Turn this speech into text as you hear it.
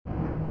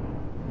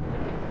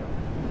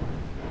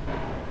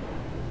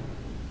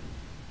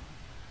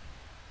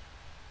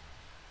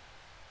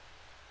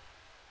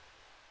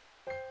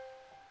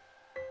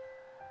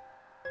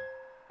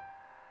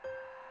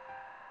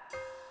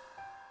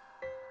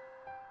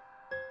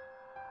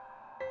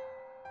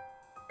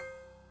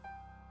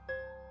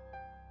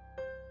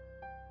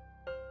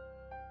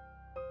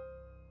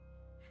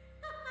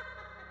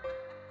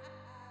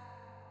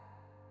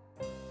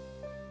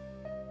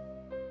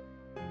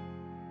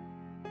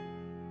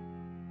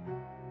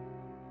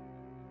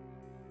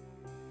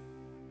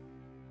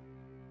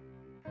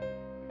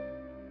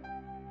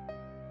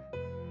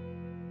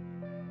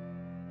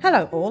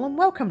Hello all and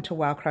welcome to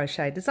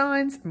Crochet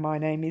Designs. My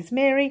name is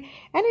Mary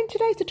and in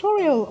today's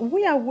tutorial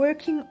we are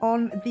working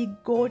on the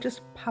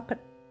gorgeous puppet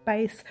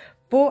base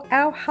for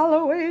our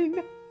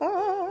Halloween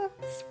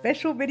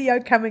special video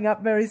coming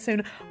up very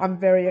soon. I'm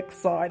very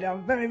excited.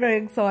 I'm very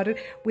excited.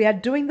 We are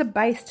doing the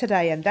base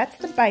today and that's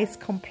the base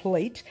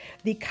complete.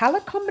 The colour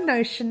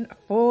combination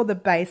for the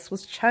base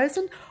was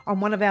chosen on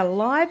one of our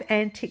live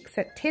antics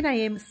at 10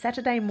 AM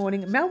Saturday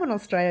morning Melbourne,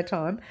 Australia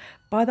time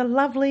by the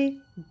lovely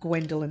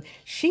Gwendalynn.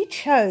 She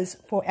chose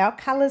for our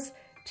colours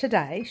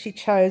today, she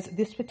chose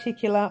this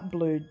particular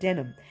blue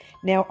denim.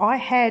 Now I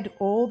had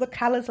all the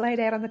colours laid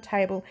out on the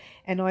table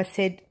and I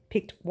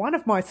picked one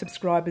of my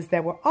subscribers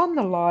that were on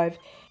the live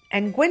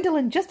and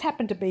Gwendalynn just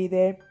happened to be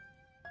there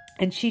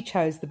and she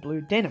chose the blue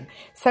denim.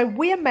 So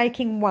we are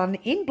making one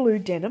in blue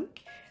denim.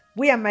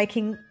 We are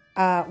making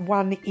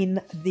one in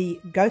the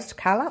ghost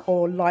colour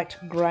or light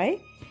grey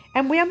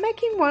and we are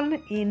making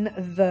one in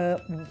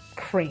the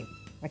cream.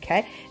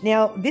 Okay,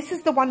 now this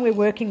is the one we're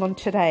working on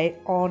today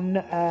on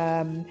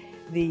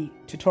the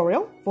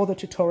tutorial,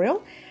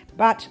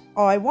 but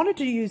I wanted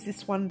to use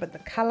this one, but the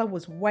colour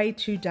was way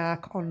too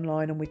dark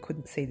online and we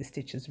couldn't see the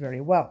stitches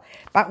very well.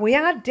 But we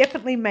are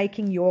definitely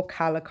making your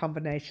colour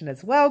combination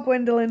as well,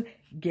 Gwendalynn.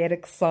 Get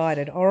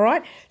excited, all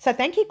right? So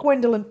thank you,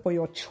 Gwendalynn, for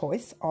your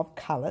choice of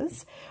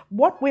colours.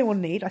 What we will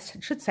need, I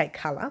should say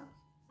colour,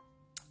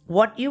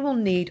 what you will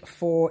need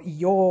for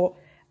your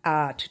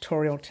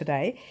tutorial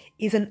today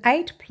is an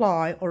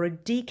 8-ply or a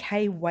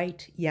DK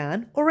weight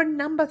yarn or a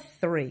number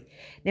 3.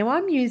 Now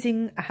I'm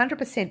using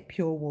 100%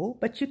 pure wool,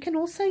 but you can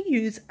also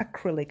use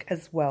acrylic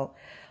as well.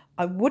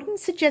 I wouldn't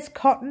suggest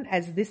cotton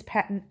as this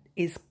pattern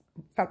is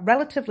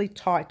relatively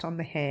tight on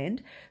the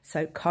hand,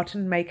 so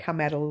cotton may come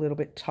out a little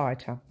bit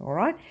tighter, all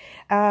right?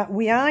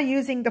 We are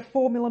using the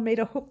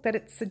 4mm hook that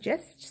it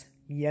suggests.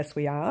 Yes,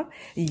 we are.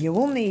 You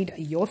will need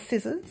your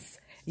scissors.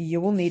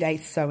 You will need a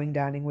sewing,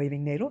 darning,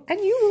 weaving needle, and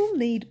you will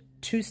need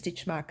 2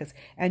 stitch markers,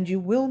 and you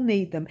will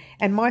need them.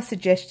 And my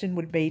suggestion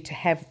would be to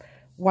have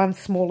one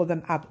smaller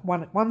than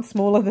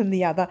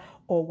the other,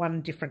 or one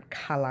different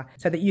colour,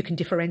 so that you can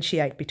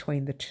differentiate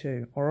between the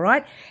two. All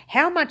right.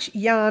 How much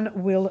yarn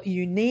will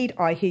you need?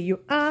 I hear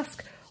you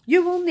ask.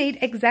 You will need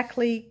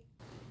exactly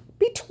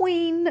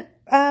between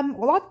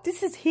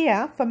this is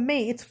here for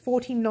me, it's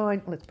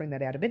 49, let's bring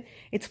that out a bit,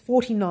 it's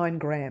 49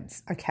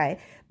 grams, okay,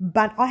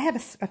 but I have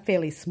a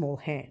fairly small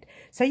hand,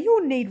 so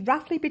you'll need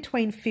roughly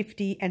between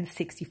 50 and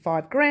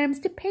 65 grams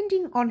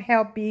depending on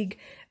how big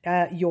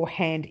your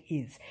hand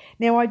is.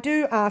 Now I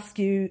do ask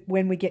you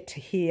when we get to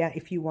here,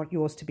 if you want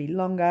yours to be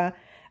longer,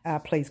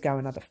 please go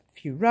another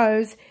few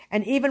rows,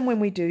 and even when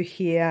we do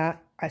here,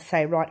 I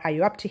say, right, are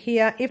you up to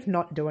here? If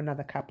not, do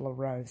another couple of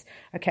rows.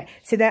 Okay,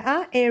 so there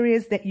are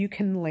areas that you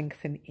can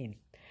lengthen in.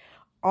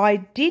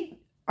 I think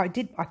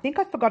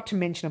I forgot to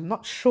mention, I'm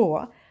not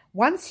sure,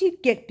 once you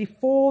get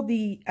before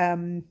the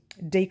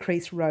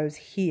decrease rows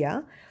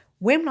here,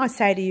 when I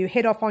say to you,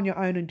 head off on your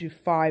own and do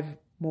 5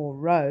 more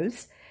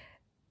rows,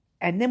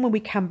 and then when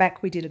we come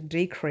back, we did a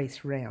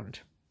decrease round,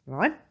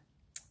 right?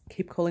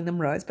 Keep calling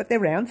them rows, but they're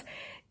rounds.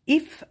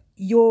 If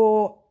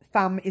your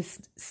thumb is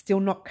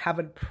still not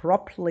covered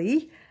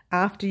properly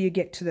after you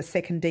get to the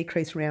second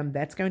decrease round,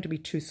 that's going to be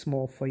too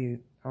small for you,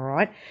 all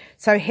right?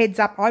 So heads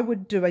up, I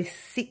would do a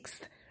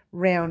 6th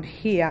round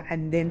here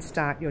and then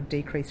start your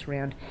decrease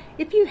round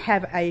if you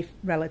have a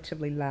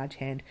relatively large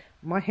hand.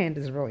 My hand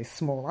is really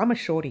small. I'm a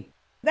shorty.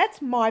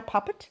 That's my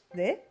puppet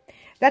there.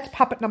 That's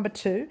puppet number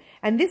 2.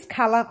 And this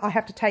colour I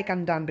have to take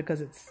undone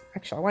because it's,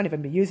 actually I won't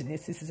even be using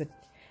this. This is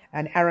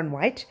an Aran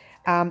weight,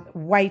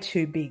 way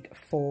too big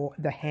for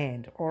the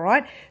hand, all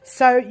right?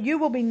 So you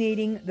will be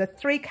needing the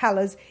 3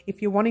 colours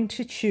if you're wanting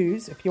to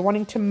choose, if you're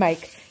wanting to make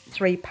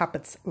 3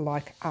 puppets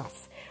like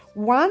us.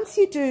 Once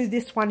you do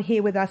this one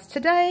here with us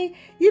today,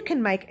 you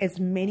can make as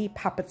many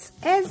puppets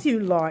as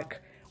you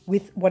like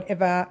with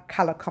whatever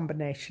colour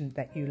combination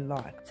that you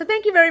like. So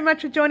thank you very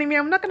much for joining me.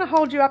 I'm not going to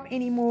hold you up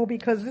anymore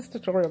because this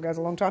tutorial goes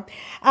a long time.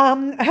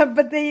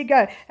 But there you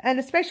go. And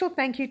a special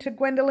thank you to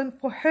Gwendalynn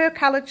for her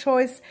colour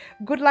choice.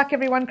 Good luck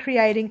everyone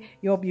creating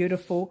your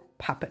beautiful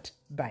puppet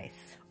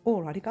base.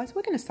 Alrighty guys,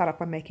 we're going to start off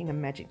by making a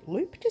magic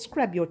loop. Just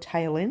grab your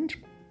tail end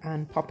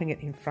and popping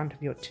it in front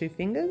of your 2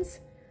 fingers.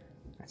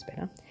 That's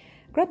better.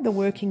 Grab the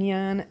working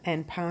yarn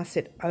and pass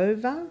it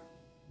over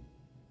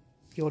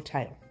your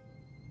tail.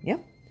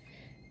 Yep.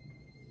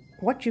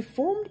 What you've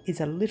formed is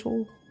a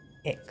little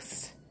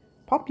X.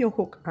 Pop your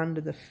hook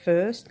under the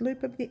first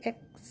loop of the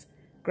X,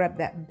 grab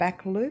that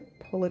back loop,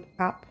 pull it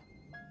up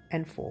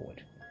and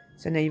forward.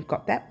 So now you've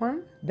got that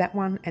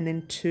one, and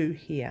then 2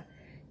 here.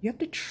 You have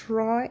to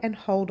try and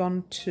hold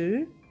on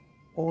to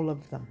all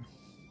of them.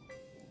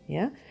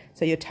 Yeah?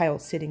 So your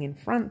tail's sitting in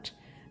front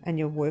and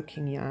your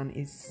working yarn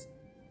is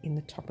in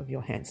the top of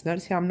your hands.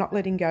 Notice how I'm not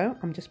letting go,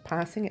 I'm just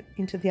passing it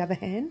into the other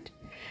hand.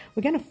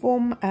 We're going to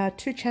form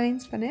 2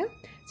 chains for now.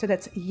 So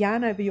that's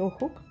yarn over your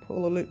hook,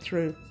 pull a loop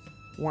through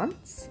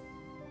once,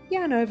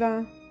 yarn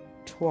over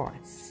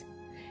twice.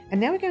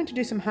 And now we're going to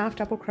do some half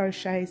double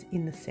crochets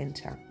in the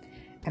center.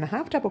 And a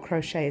half double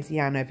crochet is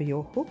yarn over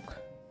your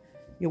hook,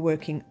 You're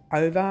working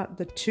over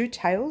the 2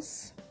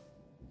 tails.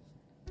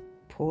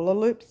 Pull a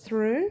loop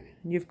through.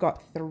 You've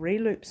got 3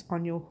 loops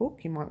on your hook.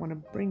 You might want to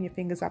bring your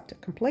fingers up to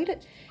complete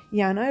it.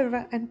 Yarn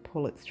over and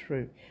pull it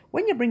through.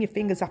 When you bring your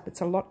fingers up,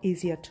 it's a lot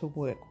easier to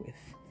work with.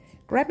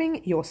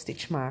 Grabbing your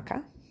stitch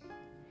marker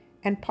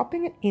and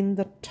popping it in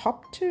the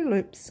top 2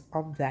 loops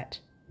of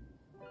that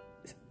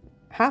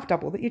half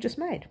double that you just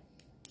made.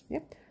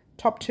 Yep,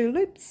 top 2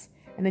 loops,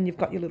 and then you've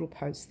got your little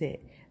post there.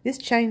 This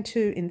chain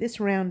 2 in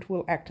this round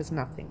will act as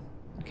nothing.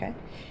 Okay,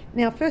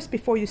 now first,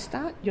 before you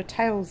start, your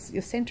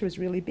center is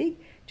really big.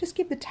 Just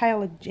give the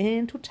tail a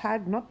gentle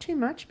tug, not too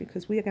much,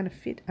 because we are going to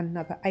fit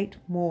another 8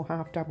 more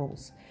half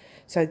doubles.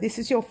 So this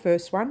is your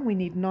first one. We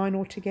need 9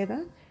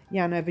 altogether.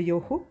 Yarn over your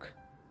hook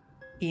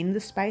in the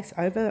space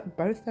over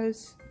both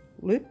those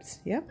loops.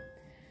 Yep,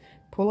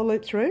 pull a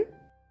loop through,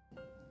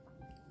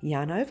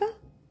 yarn over,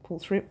 pull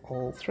through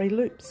all 3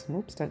 loops.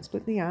 Oops, don't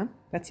split the yarn.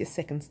 That's your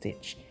second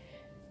stitch.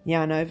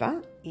 Yarn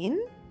over,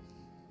 in,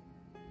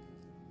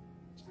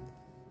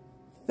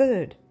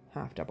 third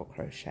half double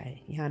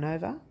crochet, yarn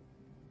over,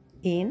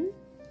 in,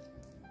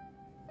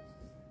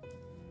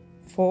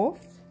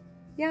 fourth,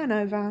 yarn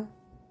over,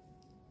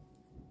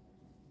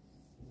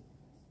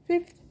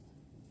 fifth,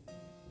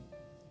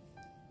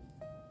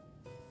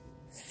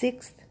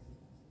 sixth,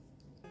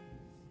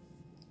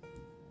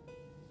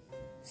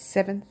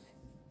 seventh,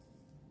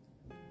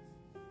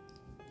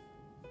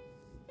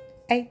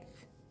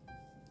 eighth,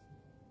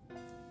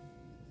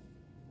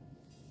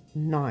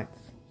 ninth.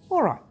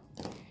 All right.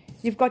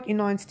 You've got your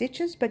 9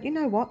 stitches, but you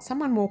know what?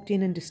 Someone walked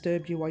in and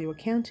disturbed you while you were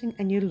counting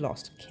and you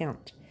lost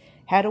count.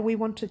 How do we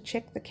want to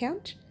check the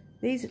count?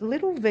 These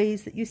little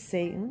V's that you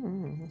see,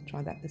 let's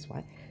try that this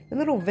way. The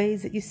little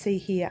V's that you see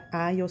here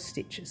are your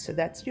stitches. So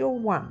that's your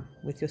 1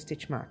 with your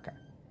stitch marker.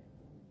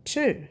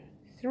 2,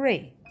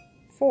 3,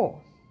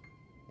 4,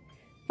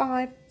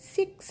 5,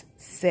 6,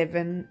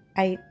 7,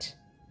 8,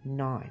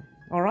 9.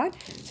 All right,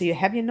 so you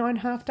have your 9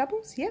 half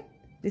doubles. Yep,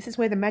 this is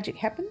where the magic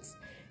happens.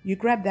 You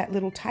grab that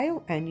little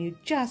tail and you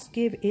just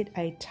give it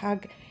a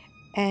tug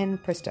and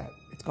presto,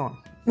 it's gone.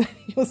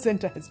 Your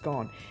center has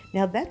gone.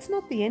 Now that's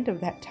not the end of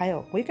that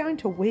tail. We're going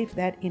to weave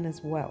that in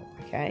as well,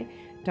 okay?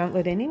 Don't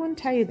let anyone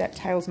tell you that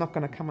tail's not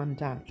going to come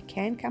undone. It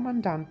can come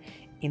undone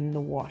in the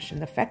wash. And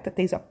the fact that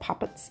these are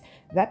puppets,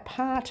 that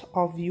part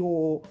of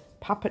your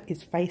puppet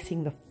is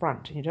facing the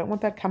front. And you don't want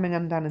that coming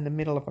undone in the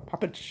middle of a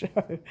puppet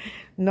show.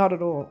 Not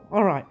at all.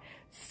 All right,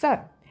 so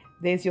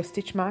there's your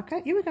stitch marker.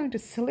 You are going to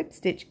slip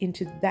stitch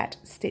into that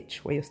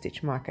stitch where your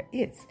stitch marker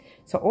is.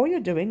 So all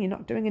you're doing, you're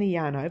not doing any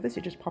yarn overs,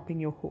 you're just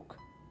popping your hook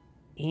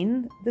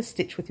in the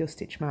stitch with your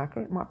stitch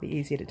marker. It might be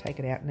easier to take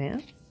it out now.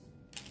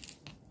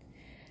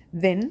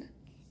 Then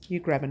you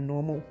grab a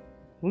normal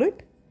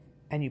loop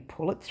and you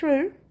pull it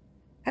through,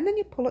 and then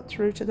you pull it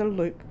through to the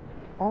loop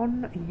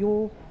on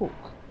your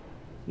hook.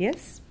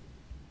 Yes?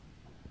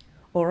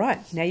 All right,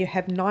 now you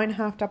have 9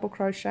 half double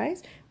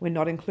crochets. We're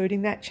not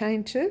including that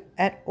chain 2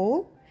 at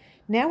all.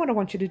 Now what I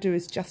want you to do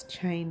is just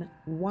chain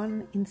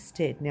 1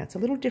 instead. Now it's a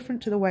little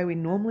different to the way we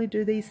normally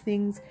do these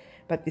things,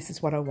 but this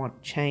is what I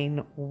want.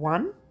 Chain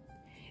 1.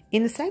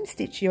 In the same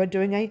stitch, you are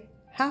doing a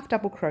half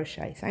double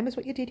crochet, same as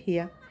what you did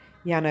here.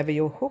 Yarn over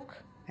your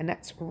hook, and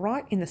that's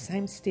right in the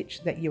same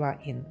stitch that you are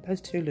in, those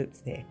 2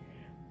 loops there.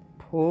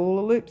 Pull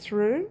a loop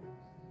through,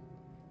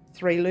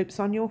 3 loops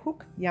on your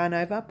hook, yarn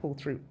over, pull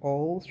through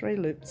all 3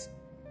 loops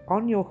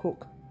on your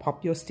hook,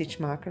 pop your stitch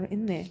marker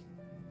in there.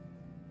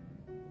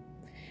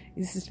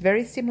 This is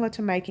very similar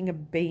to making a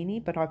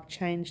beanie, but I've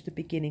changed the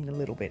beginning a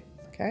little bit,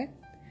 okay?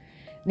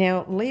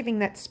 Now, leaving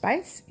that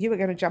space, you are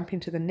going to jump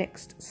into the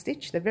next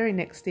stitch, the very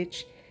next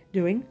stitch,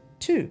 doing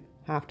 2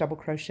 half double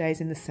crochets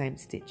in the same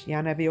stitch.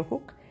 Yarn over your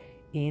hook,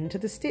 into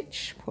the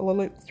stitch, pull a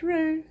loop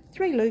through,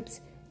 3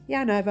 loops,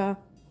 yarn over,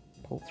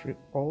 pull through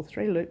all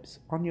 3 loops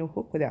on your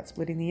hook without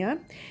splitting the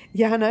yarn,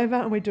 yarn over,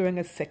 and we're doing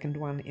a second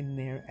one in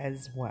there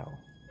as well.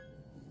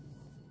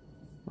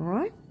 All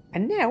right,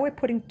 and now we're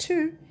putting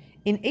 2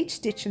 in each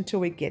stitch until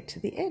we get to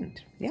the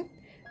end. Yeah,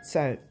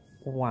 so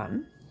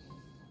 1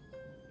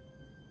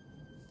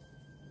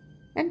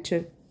 and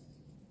 2,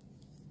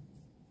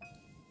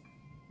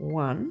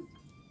 1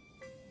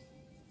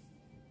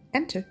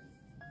 and 2,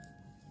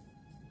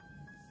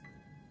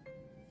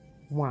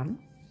 1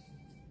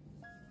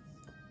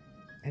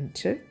 and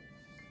 2,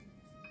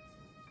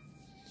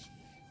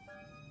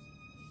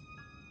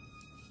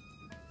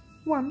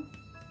 1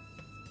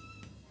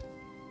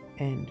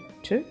 and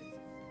 2,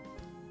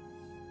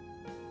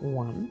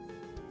 1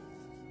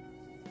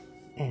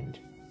 and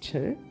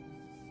 2,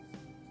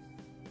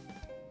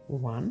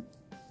 1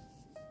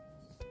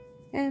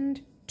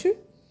 and 2,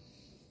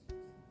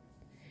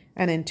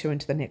 and then 2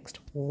 into the next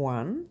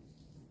 1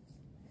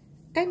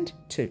 and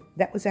 2.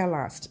 That was our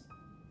last.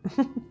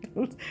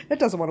 That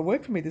doesn't want to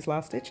work for me, this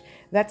last stitch.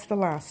 That's the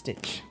last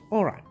stitch.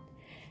 All right.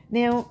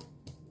 Now,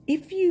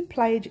 if you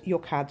played your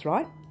cards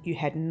right, you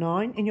had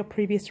 9 in your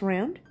previous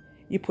round.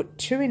 You put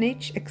 2 in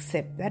each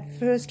except that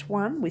first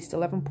one. We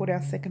still haven't put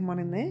our second one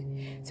in there.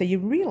 So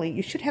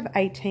you should have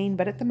 18,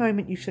 but at the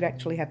moment you should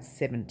actually have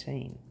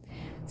 17.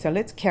 So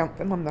let's count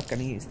them. I'm not going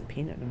to use the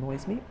pin, it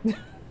annoys me.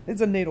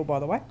 There's a needle, by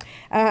the way.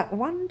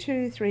 1,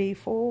 2, 3,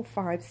 4,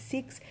 5,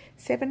 6,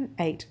 7,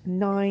 8,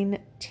 9,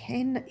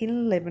 10,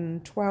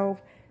 11,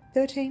 12,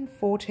 13,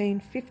 14,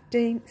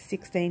 15,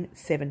 16,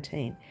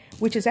 17,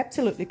 which is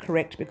absolutely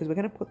correct because we're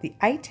going to put the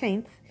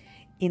 18th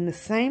in the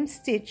same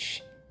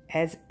stitch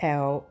as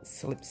our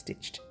slip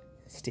stitched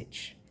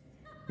stitch.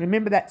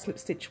 Remember that slip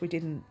stitch we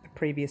did in the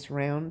previous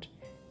round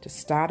to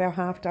start our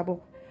half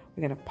double?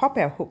 We're going to pop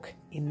our hook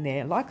in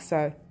there like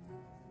so,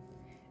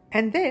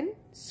 and then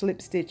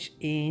slip stitch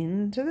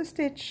into the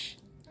stitch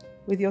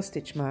with your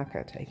stitch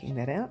marker, taking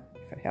that out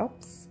if it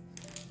helps.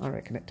 I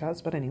reckon it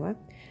does, but anyway,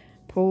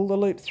 pull the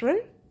loop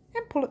through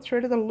and pull it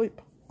through to the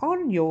loop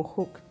on your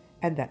hook,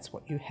 and that's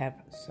what you have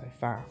so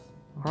far.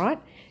 All right,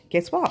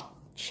 guess what?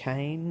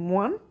 Chain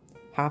 1,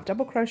 half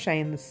double crochet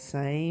in the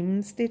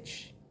same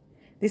stitch.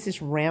 This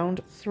is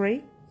round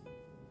 3.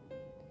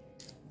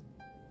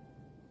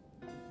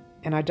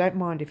 And I don't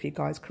mind if you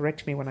guys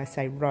correct me when I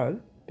say row,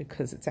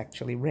 because it's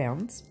actually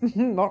rounds,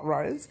 not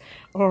rows.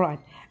 All right,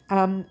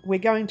 we're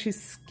going to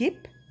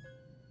skip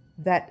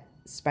that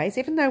space.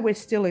 Even though we're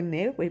still in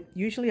there,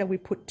 usually we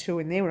put 2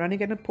 in there. We're only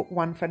going to put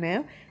 1 for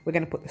now. We're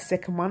going to put the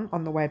second one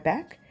on the way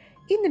back.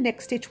 In the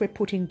next stitch, we're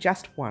putting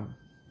just 1.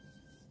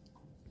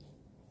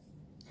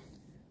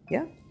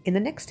 Yeah, in the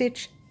next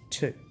stitch,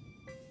 2.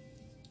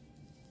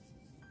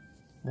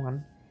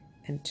 1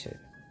 and 2.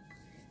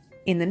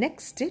 In the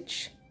next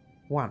stitch,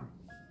 1.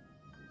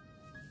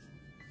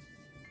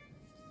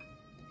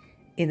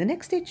 In the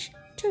next stitch,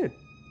 2.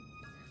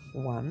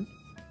 1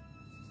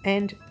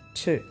 and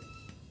 2.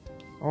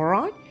 All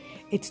right,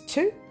 it's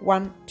 2,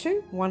 1,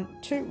 2, 1,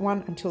 2,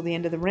 1 until the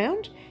end of the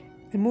round,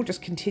 and we'll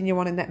just continue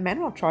on in that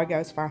manner. I'll try to go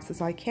as fast as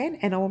I can,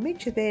 and I will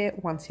meet you there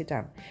once you're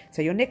done.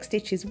 So your next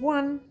stitch is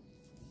 1,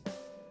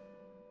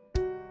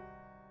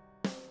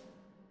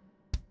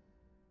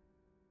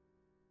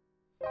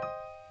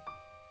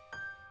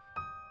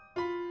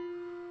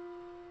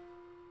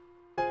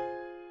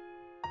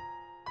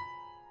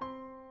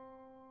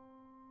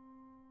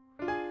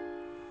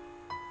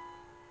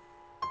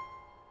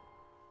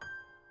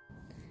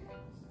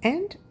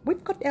 and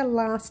we've got our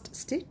last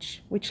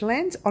stitch, which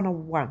lands on a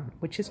 1,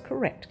 which is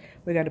correct.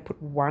 We're going to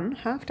put 1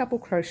 half double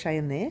crochet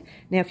in there.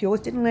 Now, if yours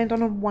didn't land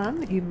on a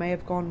 1, you may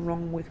have gone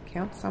wrong with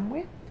count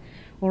somewhere.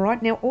 All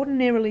right, now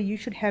ordinarily you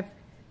should have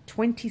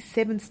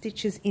 27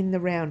 stitches in the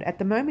round. At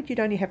the moment, you'd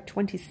only have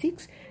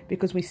 26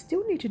 because we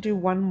still need to do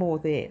 1 more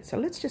there. So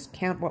let's just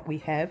count what we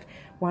have.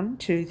 1,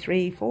 2,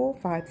 3, 4,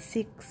 5,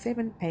 6,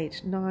 7,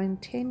 8, 9,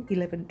 10,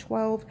 11,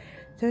 12,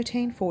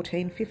 13,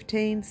 14,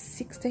 15,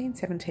 16,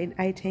 17,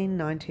 18,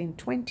 19,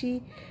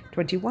 20,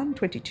 21,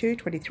 22,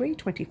 23,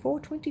 24,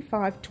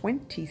 25,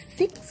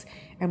 26.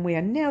 And we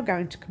are now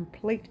going to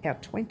complete our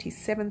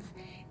 27th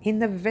in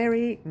the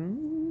very,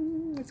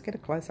 let's get a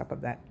close-up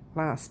of that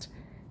last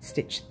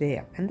stitch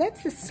there. And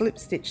that's the slip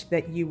stitch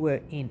that you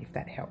were in, if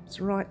that helps,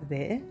 right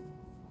there.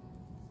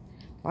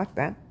 Like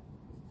that.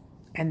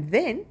 And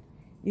then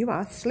you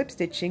are slip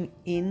stitching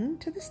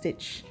into the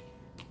stitch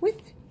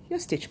with your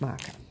stitch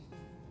marker.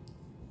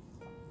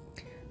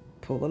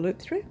 Pull the loop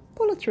through,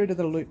 pull it through to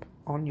the loop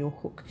on your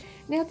hook.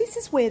 Now this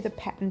is where the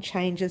pattern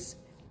changes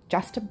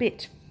just a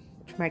bit,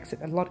 which makes it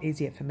a lot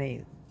easier for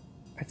me.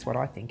 That's what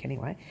I think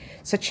anyway.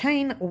 So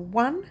chain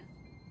 1,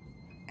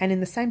 and in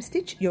the same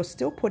stitch you're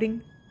still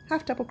putting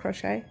half double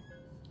crochet,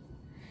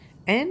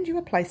 and you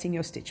are placing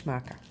your stitch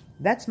marker.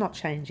 That's not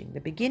changing.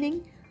 The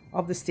beginning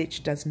of the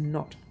stitch does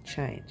not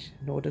change,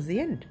 nor does the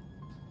end.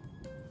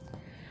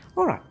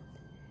 All right.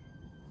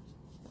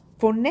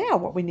 For now,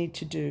 what we need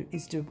to do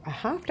is do a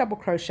half double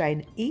crochet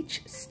in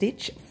each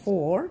stitch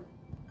for,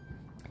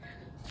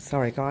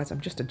 sorry guys,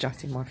 I'm just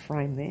adjusting my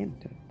frame there,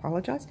 I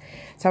apologise.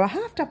 So a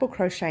half double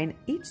crochet in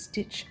each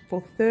stitch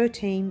for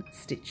 13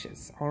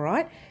 stitches, all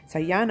right? So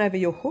yarn over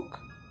your hook,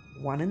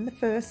 1 in the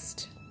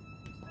first,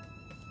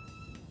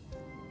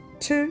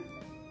 2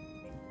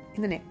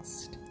 in the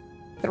next,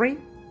 3,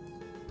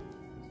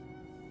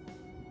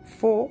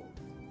 4,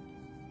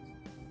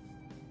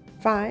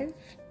 5,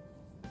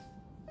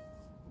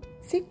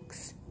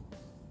 6,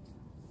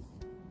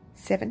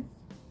 7,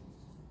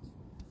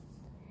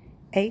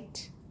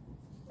 8,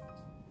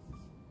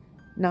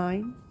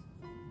 9,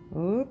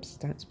 oops,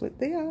 don't split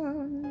the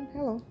yarn,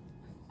 hello,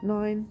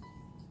 9,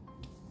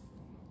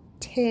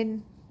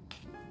 10,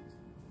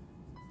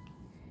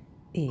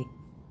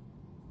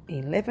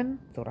 11,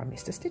 thought I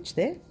missed a stitch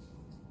there,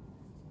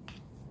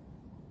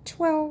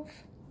 12,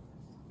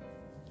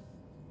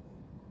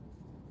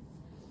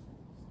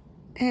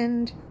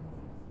 and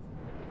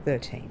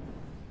 13.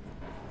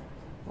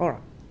 All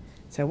right,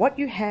 so what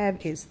you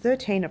have is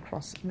 13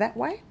 across that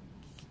way.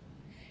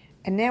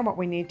 And now what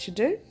we need to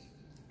do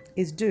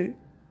is do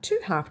 2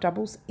 half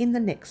doubles in the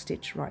next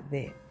stitch right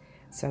there.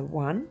 So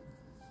 1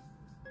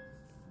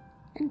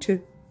 and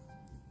 2.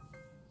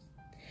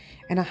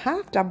 And a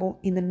half double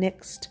in the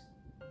next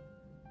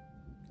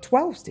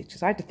 12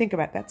 stitches. I had to think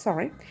about that,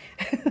 sorry.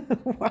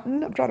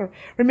 1, I'm trying to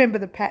remember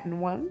the pattern.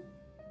 1,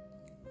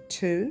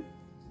 2,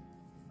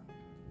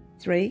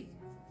 3,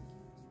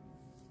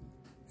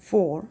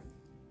 4,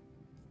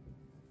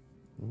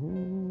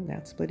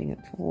 now splitting it,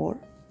 4,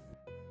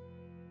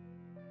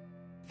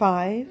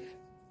 5,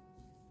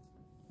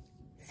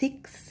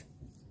 6,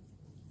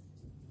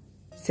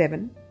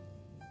 7,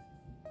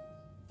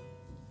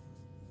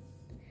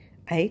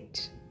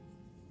 8,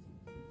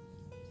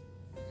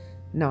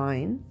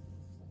 9,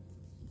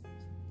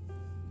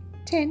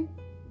 10,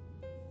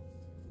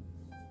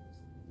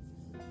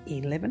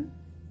 11.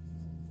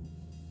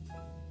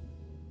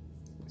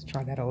 Let's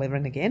try that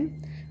 11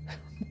 again.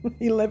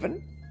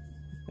 11.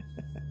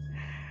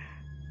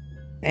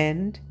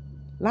 And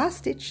last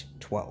stitch,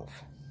 12.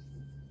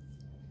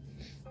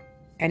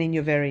 And in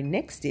your very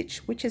next stitch,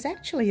 which is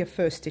actually your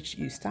first stitch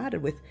you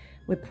started with,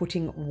 we're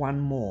putting one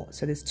more.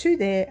 So there's 2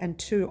 there and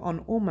 2 on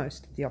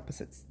almost the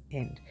opposite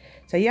end.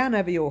 So yarn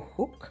over your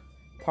hook,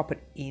 pop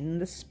it in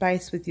the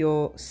space with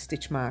your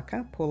stitch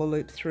marker, pull a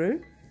loop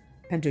through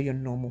and do your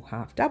normal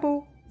half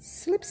double,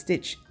 slip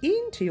stitch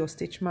into your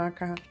stitch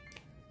marker,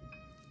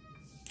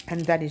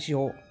 and that is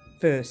your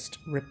first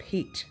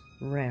repeat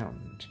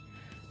round.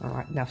 All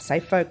right, now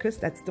stay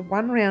focused. That's the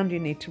one round you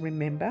need to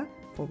remember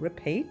for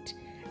repeat.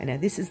 And now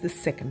this is the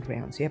second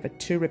round. So you have a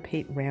 2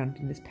 repeat round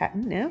in this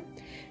pattern now.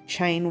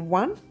 Chain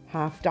 1,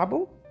 half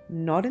double,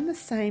 not in the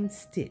same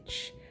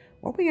stitch.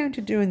 What we're going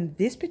to do in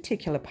this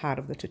particular part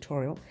of the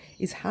tutorial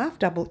is half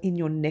double in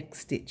your next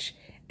stitch.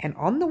 And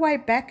on the way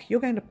back, you're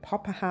going to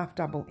pop a half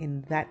double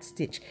in that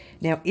stitch.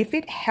 Now, if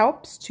it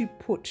helps to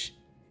put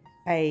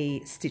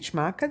a stitch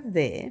marker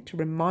there to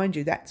remind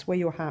you that's where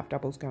your half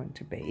double is going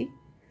to be.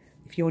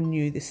 If you're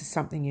new, this is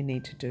something you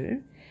need to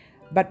do.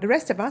 But the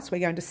rest of us, we're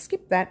going to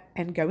skip that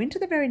and go into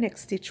the very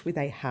next stitch with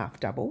a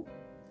half double,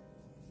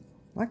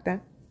 like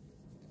that.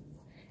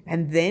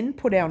 And then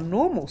put our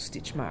normal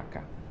stitch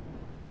marker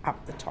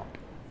up the top.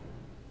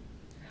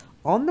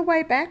 On the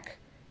way back,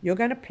 you're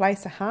going to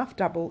place a half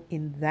double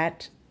in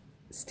that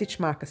stitch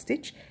marker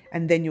stitch,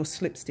 and then you'll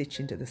slip stitch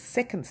into the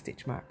second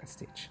stitch marker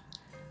stitch.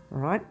 All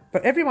right,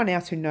 but everyone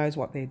else who knows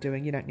what they're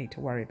doing, you don't need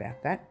to worry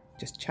about that.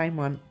 Just chain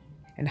 1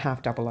 and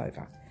half double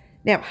over.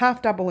 Now,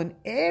 half double in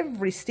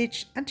every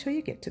stitch until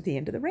you get to the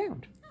end of the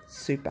round.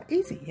 Super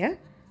easy, yeah?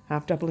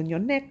 Half double in your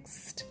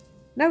next.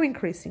 No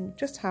increasing,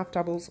 just half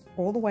doubles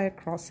all the way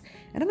across.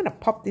 And I'm going to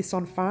pop this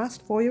on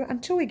fast for you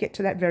until we get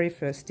to that very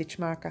first stitch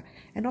marker,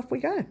 and off we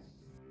go.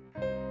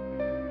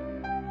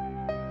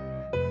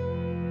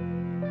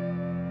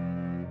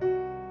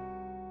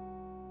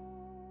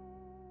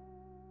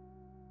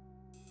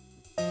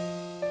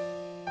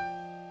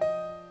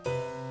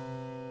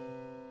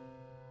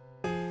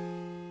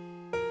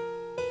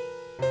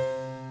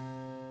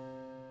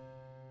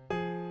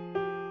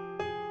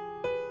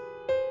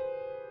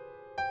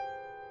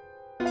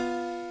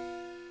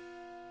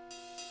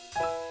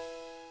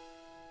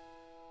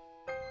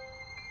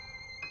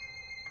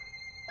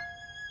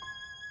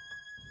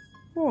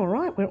 All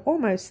right, we're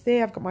almost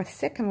there. I've got my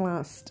second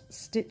last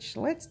stitch.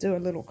 Let's do a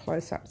little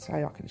close-up so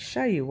I can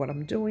show you what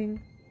I'm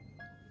doing.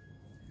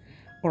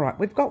 All right,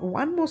 we've got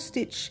one more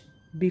stitch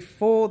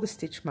before the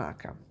stitch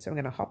marker. So I'm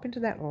going to hop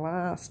into that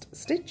last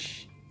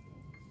stitch.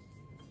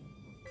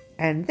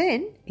 And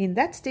then in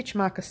that stitch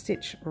marker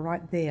stitch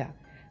right there,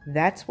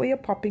 that's where you're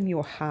popping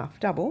your half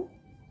double,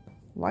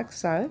 like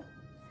so,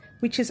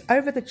 which is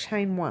over the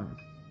chain 1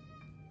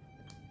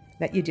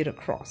 that you did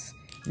across.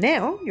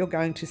 Now you're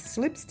going to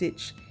slip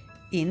stitch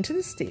into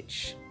the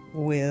stitch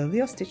with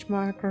your stitch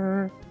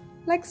marker,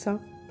 like so.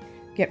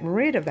 Get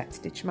rid of that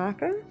stitch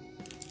marker,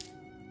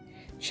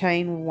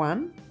 chain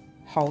 1,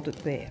 hold it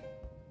there.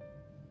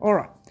 All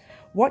right,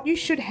 what you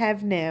should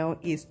have now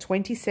is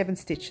 27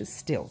 stitches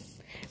still,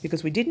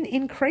 because we didn't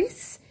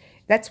increase.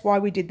 That's why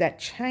we did that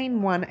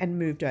chain 1 and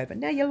moved over.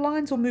 Now your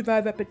lines will move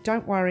over, but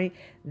don't worry,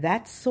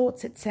 that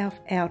sorts itself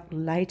out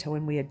later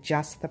when we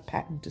adjust the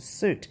pattern to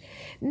suit.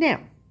 Now,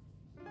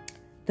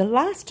 the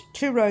last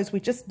 2 rows we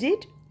just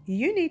did,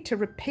 you need to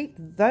repeat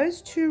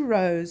those 2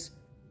 rows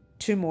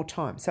 2 more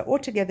times. So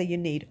altogether you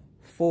need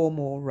 4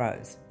 more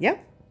rows, yeah?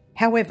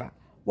 However,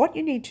 what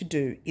you need to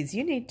do is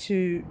you need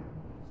to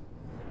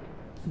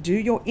do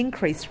your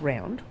increase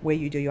round where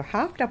you do your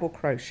half double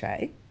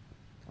crochet,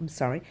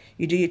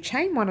 you do your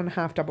chain 1 and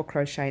half double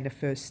crochet in the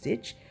first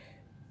stitch,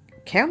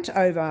 count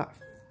over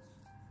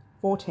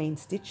 14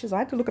 stitches. I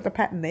had to look at the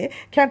pattern there.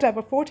 Count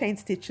over 14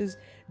 stitches,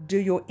 do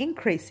your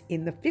increase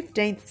in the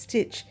 15th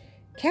stitch,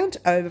 count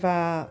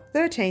over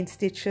 13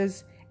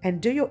 stitches,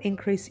 and do your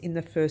increase in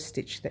the first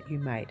stitch that you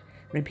made,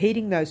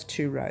 repeating those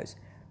 2 rows,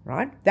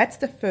 right? That's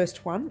the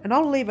first one, and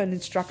I'll leave an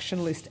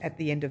instruction list at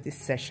the end of this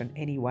session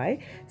anyway,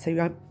 so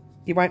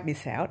you won't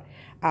miss out.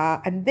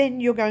 And then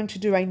you're going to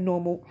do a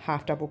normal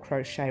half double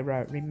crochet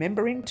row,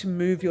 remembering to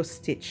move your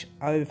stitch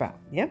over,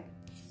 yeah?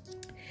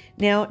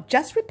 Now,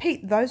 just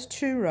repeat those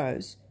 2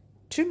 rows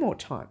 2 more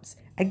times.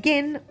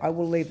 Again, I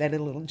will leave that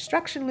little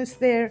instruction list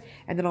there,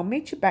 and then I'll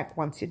meet you back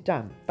once you're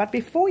done. But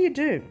before you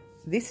do,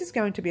 this is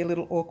going to be a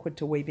little awkward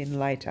to weave in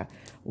later,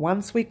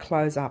 once we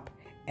close up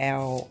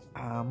our,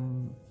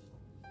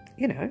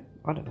 you know,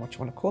 I don't know what you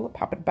want to call it,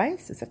 puppet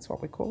base, is that's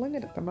what we're calling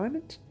it at the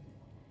moment.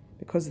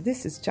 Because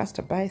this is just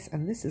a base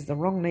and this is the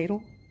wrong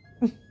needle.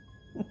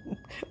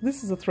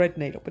 This is a thread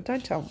needle, but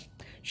don't tell them.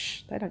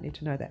 Shh, they don't need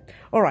to know that.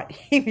 All right,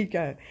 here we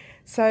go.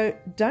 So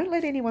don't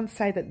let anyone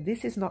say that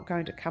this is not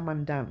going to come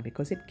undone,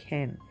 because it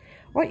can.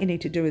 What you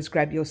need to do is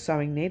grab your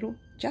sewing needle,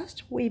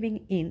 just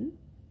weaving in.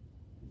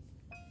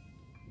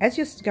 As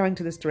you're going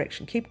to this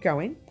direction, keep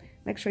going.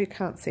 Make sure you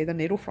can't see the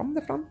needle from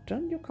the front,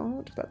 and you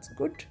can't, that's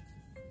good.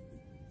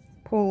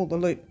 Pull the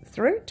loop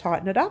through,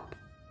 tighten it up,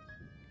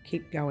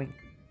 keep going.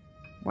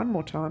 One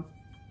more time.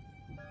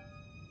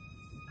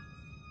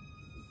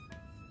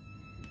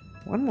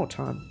 One more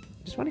time.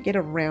 Just want to get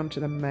around to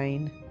the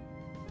main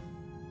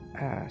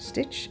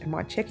stitch. Am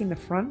I checking the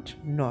front?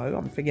 No,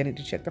 I'm forgetting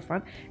to check the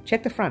front.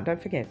 Check the front,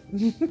 don't forget.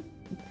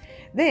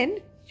 Then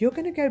you're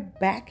going to go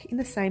back in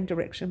the same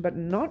direction, but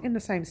not in the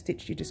same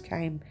stitch you just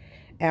came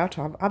out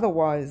of.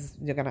 Otherwise,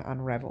 you're going to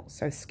unravel.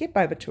 So skip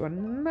over to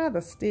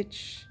another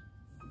stitch,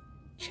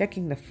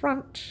 checking the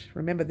front.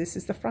 Remember, this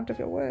is the front of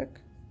your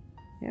work.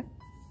 Yeah.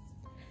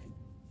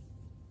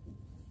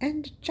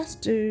 And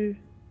just do,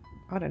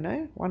 I don't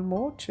know, one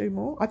more, two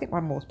more. I think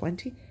one more is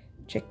plenty.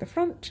 Check the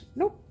front.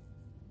 Nope.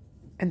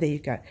 And there you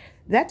go.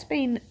 That's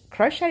been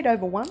crocheted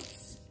over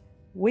once,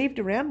 weaved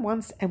around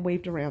once, and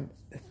weaved around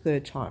a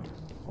third time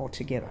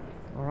altogether.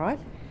 All right.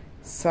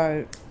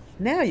 So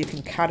now you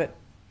can cut it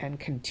and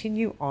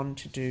continue on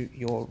to do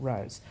your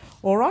rows.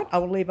 All right. I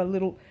will leave a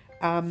little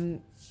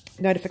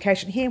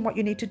notification here on what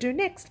you need to do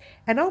next,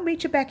 and I'll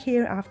meet you back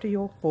here after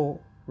your 4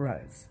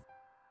 rows.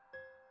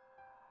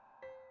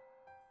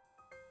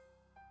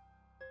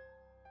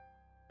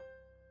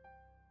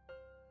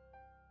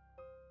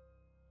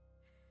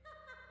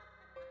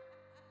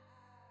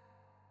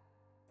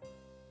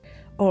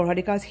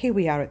 Alrighty guys, here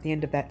we are at the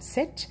end of that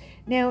set.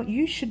 Now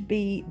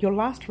your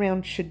last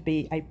round should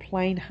be a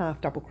plain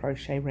half double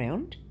crochet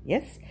round,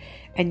 yes?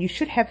 And you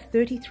should have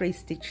 33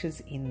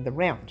 stitches in the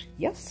round,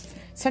 yes?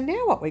 So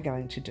now what we're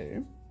going to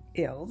do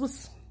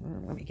is,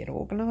 let me get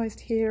organised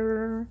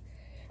here.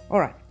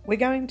 Alright, we're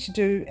going to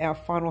do our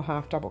final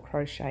half double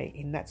crochet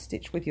in that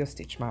stitch with your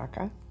stitch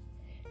marker.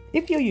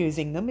 If you're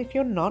using them, if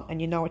you're not and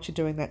you know what you're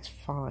doing, that's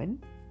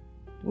fine.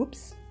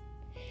 Whoops.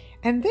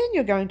 And then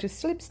you're going to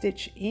slip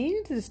stitch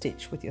into the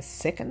stitch with your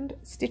second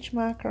stitch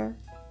marker.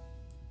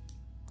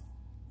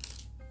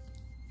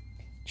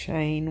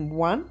 Chain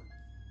 1.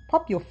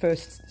 Pop your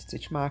first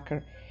stitch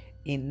marker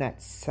in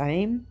that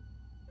same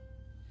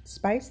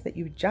space that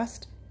you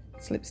just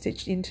slip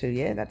stitched into.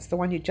 Yeah, that's the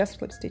one you just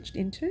slip stitched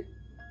into.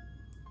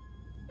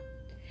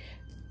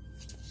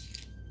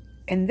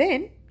 And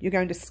then you're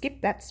going to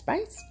skip that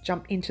space,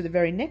 jump into the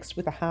very next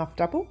with a half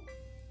double.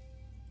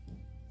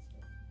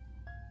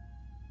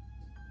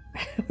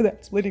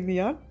 Without splitting the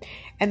yarn,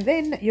 and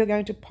then you're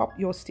going to pop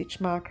your stitch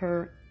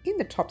marker in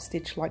the top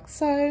stitch like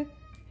so,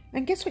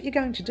 and guess what you're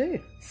going to do?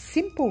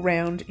 Simple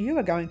round. You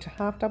are going to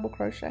half double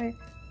crochet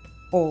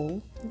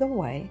all the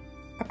way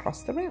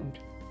across the round.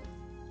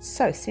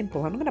 So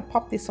simple. I'm going to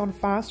pop this on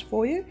fast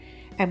for you,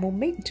 and we'll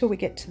meet until we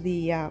get to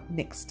the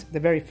the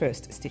very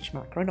first stitch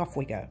marker, and off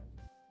we go.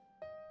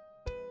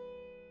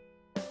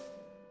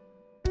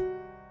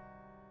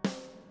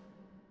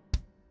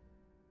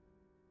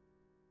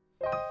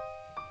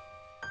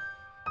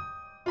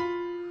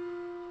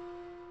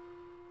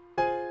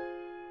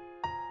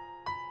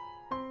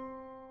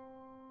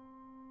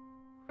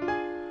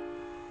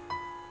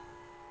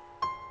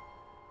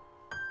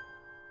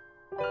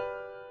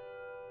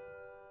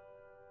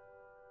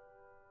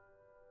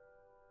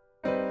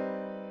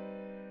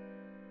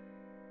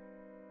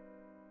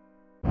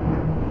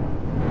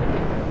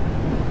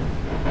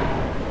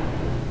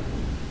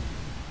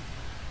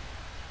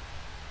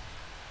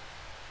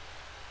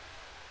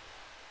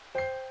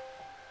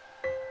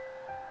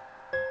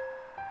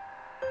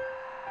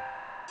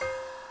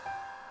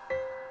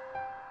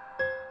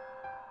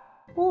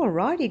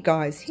 Alrighty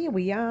guys, here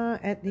we are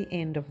at the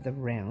end of the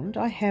round.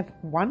 I have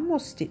one more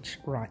stitch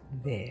right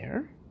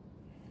there.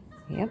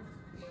 Yep.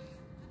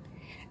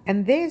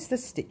 And there's the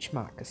stitch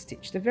marker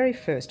stitch, the very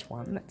first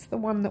one. That's the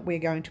one that we're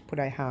going to put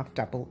a half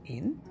double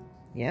in.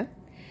 Yeah.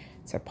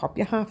 So pop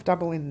your half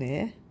double in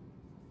there.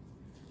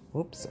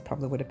 Oops, it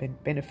probably would have been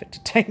benefit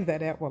to take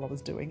that out while I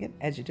was doing it,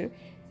 as you do.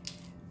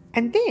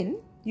 And then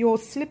you're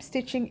slip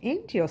stitching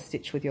into your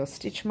stitch with your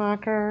stitch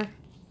marker.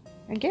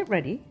 And get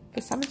ready for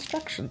some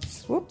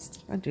instructions. Whoops,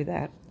 don't do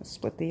that. Let's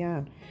split the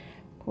yarn.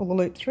 Pull the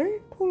loop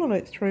through, pull the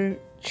loop through,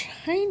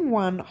 chain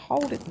 1,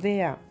 hold it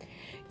there.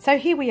 So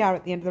here we are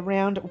at the end of the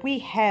round. We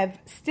have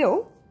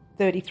still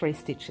 33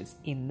 stitches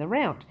in the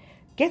round.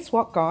 Guess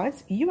what,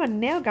 guys? You are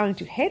now going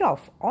to head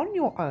off on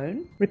your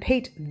own.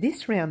 Repeat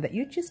this round that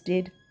you just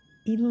did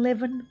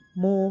 11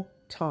 more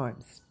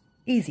times.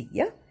 Easy,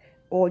 yeah?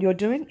 All you're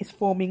doing is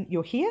forming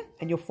your here,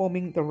 and you're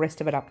forming the rest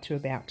of it up to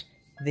about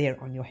there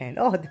on your hand.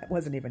 Oh, that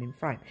wasn't even in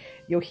frame.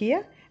 You're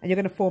here, and you're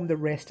going to form the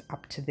rest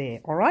up to there,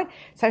 all right?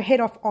 So head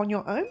off on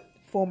your own,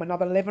 form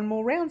another 11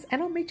 more rounds,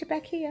 and I'll meet you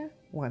back here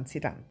once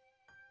you're done.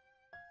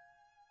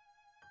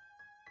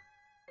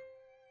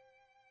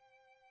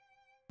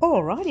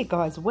 Alrighty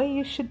guys, where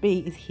you should be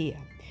is here.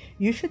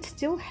 You should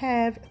still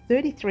have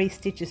 33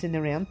 stitches in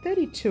the round,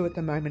 32 at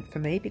the moment for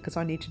me because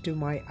I need to do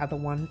my other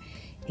one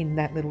in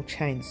that little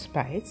chain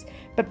space.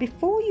 But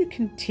before you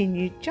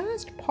continue,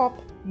 just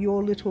pop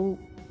your little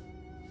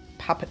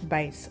puppet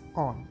base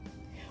on.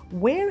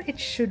 Where it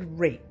should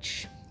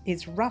reach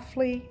is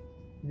roughly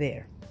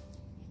there.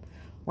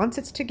 Once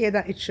it's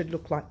together, it should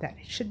look like that.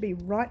 It should be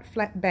right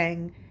flat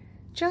bang,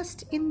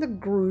 just in the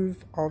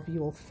groove of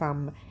your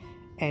thumb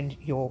and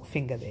your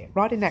finger there,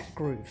 right in that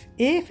groove.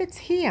 If it's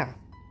here,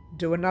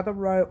 do another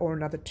row or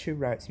another 2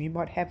 rows. You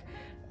might have,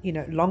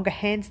 longer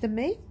hands than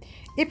me.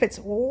 If it's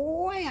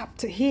way up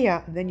to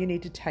here, then you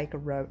need to take a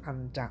row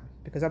undone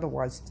because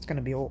otherwise it's going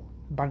to be all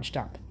bunched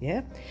up,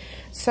 yeah?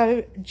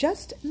 So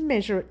just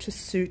measure it to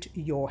suit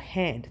your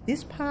hand.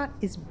 This part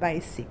is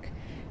basic.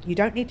 You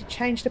don't need to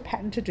change the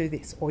pattern to do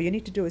this. All you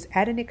need to do is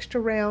add an extra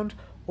round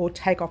or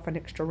take off an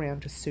extra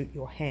round to suit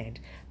your hand.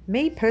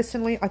 Me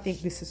personally, I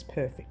think this is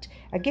perfect.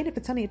 Again, if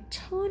it's only a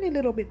tiny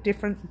little bit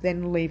different,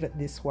 then leave it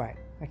this way,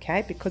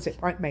 okay? Because it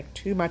won't make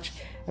too much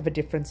of a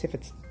difference if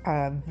it's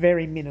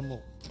very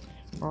minimal.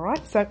 All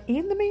right, so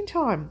in the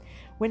meantime,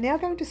 we're now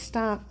going to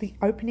start the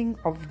opening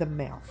of the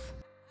mouth.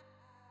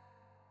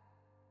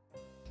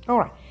 All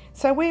right,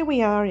 so where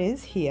we are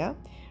is here,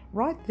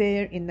 right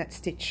there in that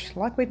stitch,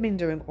 like we've been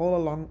doing all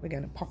along. We're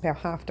going to pop our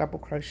half double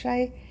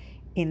crochet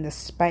in the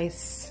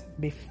space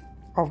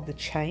of the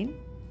chain,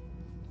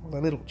 or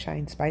the little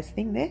chain space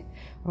thing there.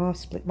 Oh, I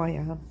split my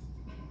yarn.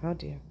 Oh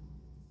dear.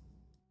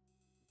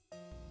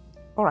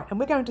 All right, and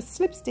we're going to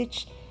slip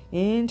stitch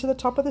into the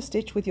top of the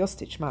stitch with your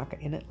stitch marker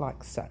in it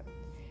like so.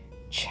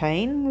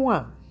 Chain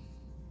 1.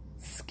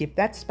 Skip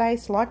that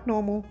space like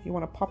normal. You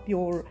want to pop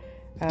your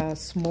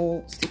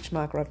small stitch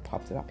marker. I've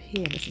popped it up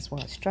here. This is why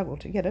I struggle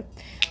to get it.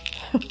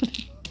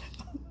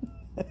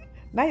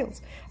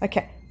 Nails.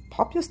 Okay.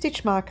 Pop your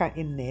stitch marker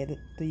in there,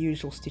 the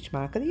usual stitch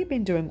marker that you've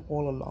been doing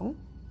all along.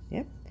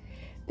 Yeah.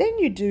 Then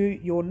you do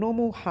your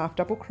normal half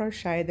double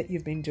crochet that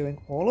you've been doing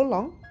all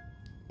along,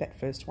 that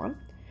first one.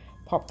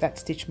 Pop that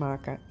stitch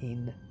marker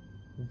in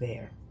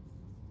there.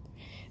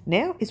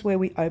 Now is where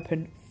we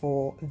open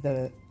for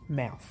the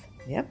mouth.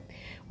 Yeah.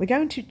 We're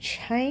going to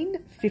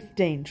chain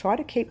 15. Try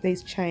to keep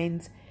these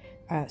chains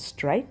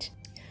straight.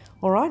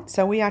 All right,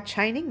 so we are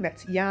chaining.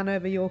 That's yarn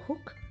over your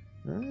hook.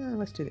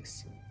 Let's do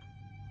this.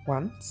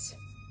 1,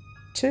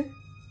 2,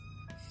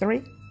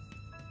 3,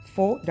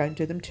 4, don't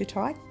do them too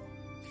tight,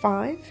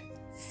 5,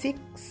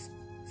 6,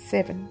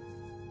 7,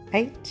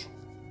 8,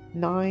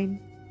 9,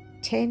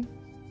 10,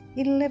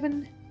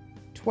 11,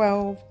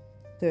 12,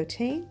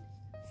 13,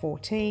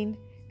 14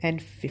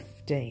 and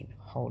 15,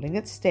 holding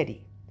it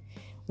steady.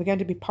 We're going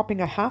to be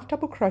popping a half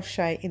double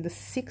crochet in the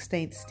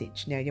 16th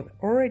stitch. Now you're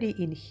already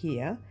in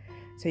here,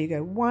 so you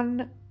go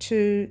 1,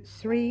 2,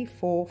 3,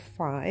 4,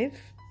 5,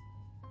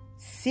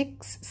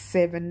 6,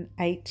 7,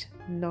 8,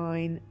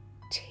 9,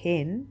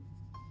 10,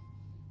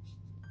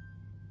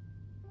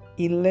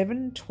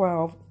 11,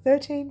 12,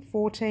 13,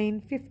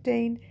 14,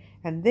 15,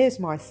 and there's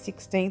my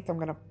 16th. I'm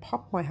going to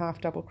pop my half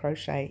double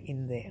crochet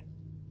in there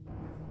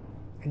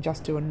and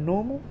just do a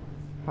normal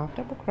half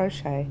double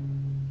crochet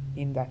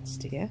in that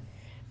stitch.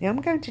 Now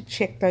I'm going to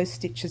check those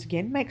stitches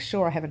again, make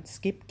sure I haven't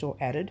skipped or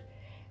added.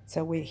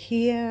 So we're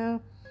here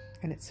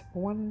and it's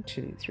 1,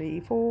 2, 3,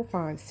 4,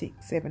 5,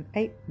 6, 7,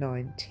 8,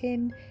 9,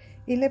 10,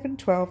 11,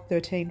 12,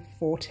 13,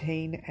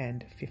 14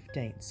 and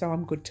 15. So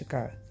I'm good to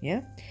go,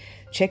 yeah?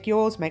 Check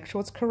yours, make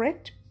sure it's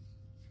correct.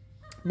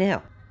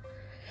 Now,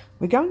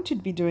 we're going to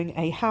be doing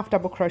a half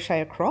double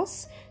crochet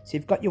across. So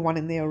you've got your one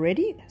in there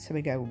already. So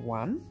we go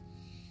 1,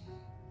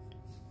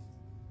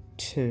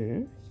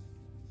 2,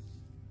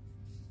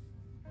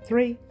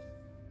 3,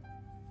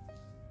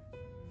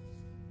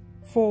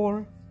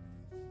 4,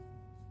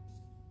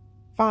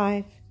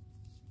 5,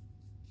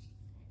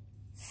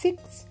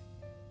 6,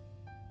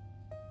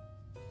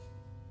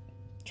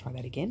 try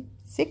that again,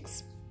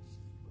 6,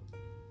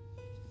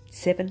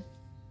 7,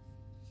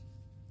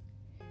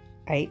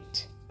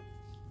 8,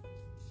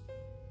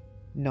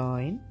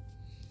 9,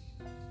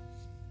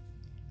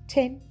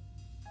 10,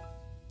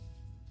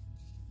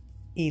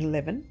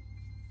 11,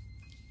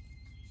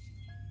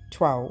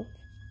 12,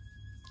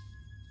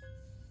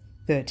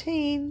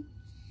 13,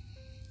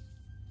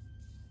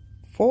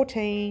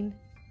 14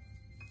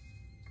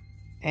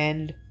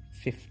 and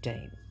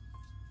 15.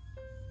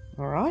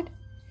 All right,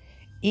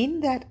 in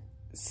that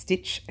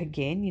stitch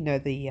again, you know,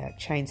 the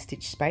chain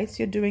stitch space,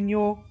 you're doing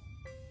your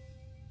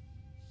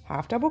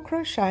half double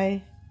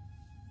crochet,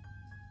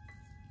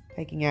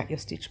 taking out your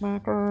stitch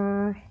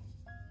marker,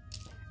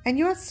 and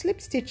you are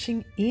slip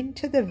stitching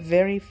into the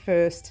very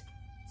first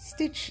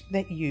stitch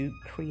that you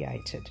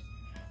created,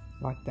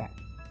 like that.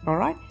 All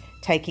right,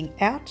 taking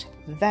out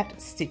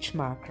that stitch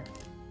marker,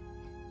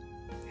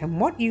 and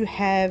what you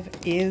have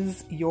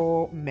is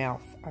your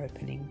mouth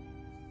opening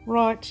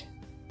right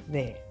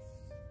there.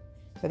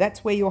 So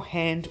that's where your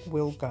hand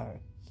will go.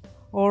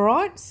 All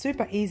right,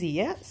 super easy,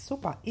 yeah?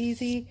 Super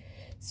easy,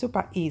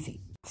 super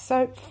easy.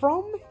 So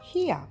from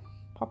here,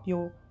 pop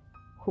your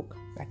hook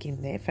back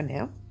in there for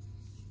now.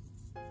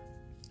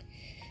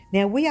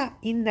 Now we are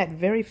in that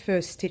very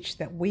first stitch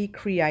that we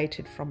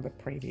created from the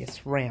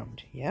previous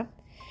round, yeah?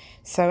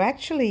 So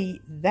actually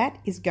that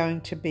is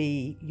going to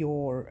be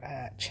your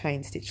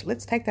chain stitch.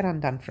 Let's take that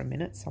undone for a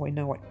minute so we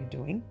know what you're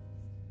doing.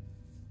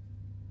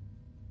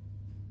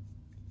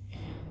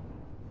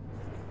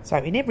 So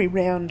in every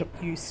round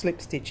you slip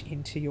stitch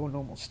into your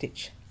normal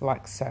stitch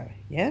like so,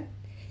 yeah?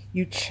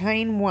 You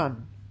chain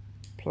one.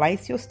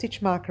 Place your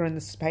stitch marker in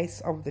the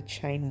space of the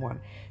chain one.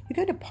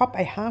 You're going to pop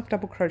a half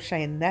double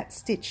crochet in that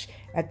stitch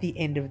at the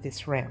end of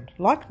this round,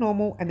 like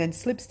normal, and then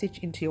slip stitch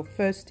into your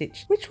first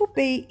stitch, which will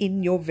be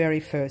in your very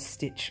first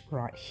stitch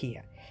right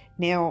here.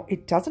 Now,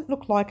 it doesn't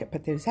look like it,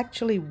 but there's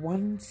actually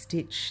one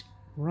stitch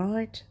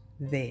right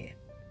there.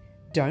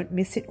 Don't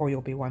miss it or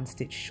you'll be one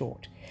stitch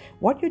short.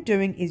 What you're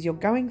doing is you're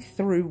going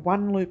through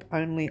one loop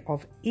only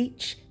of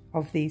each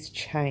of these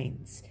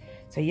chains.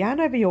 So yarn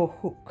over your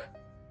hook,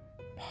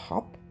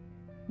 pop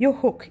your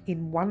hook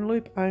in one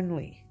loop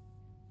only.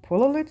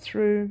 Pull a loop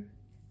through,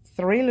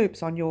 3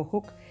 loops on your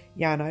hook,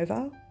 yarn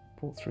over,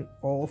 pull through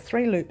all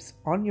 3 loops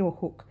on your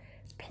hook.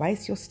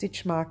 Place your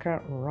stitch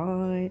marker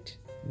right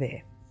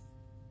there.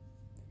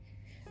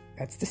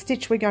 That's the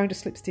stitch we're going to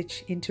slip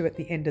stitch into at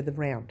the end of the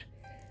round.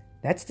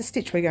 That's the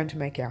stitch we're going to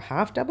make our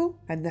half double,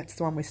 and that's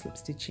the one we're slip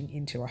stitching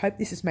into. I hope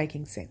this is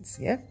making sense,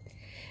 yeah?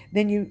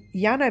 Then you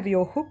yarn over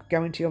your hook,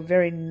 go into your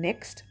very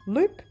next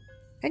loop,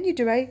 and you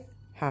do a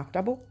half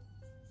double.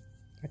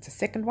 That's the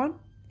second one.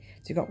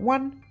 So you've got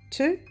 1,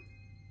 2,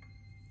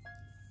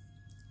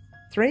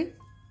 3,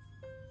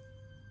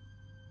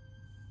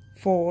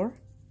 4,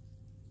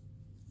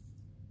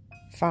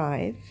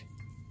 5,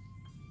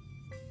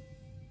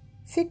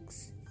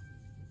 6,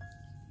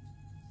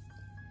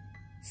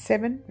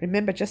 7.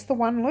 Remember, just the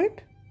one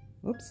loop.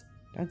 Oops,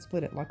 don't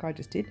split it like I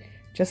just did.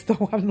 Just the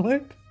one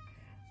loop.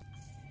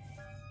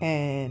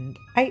 And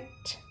 8,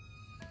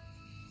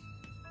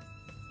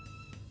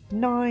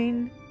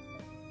 9,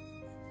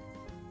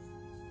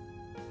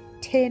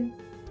 10,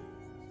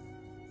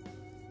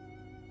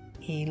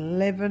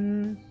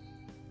 11,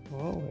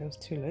 oh, there was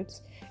 2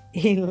 loops,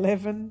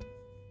 11,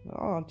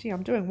 oh gee,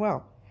 I'm doing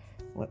well.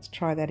 Let's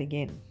try that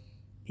again.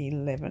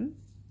 11,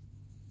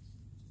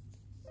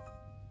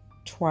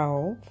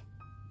 12,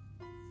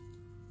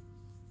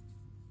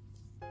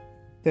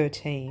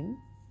 13,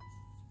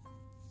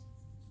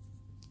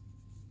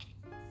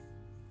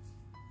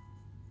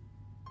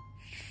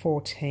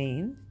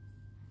 14,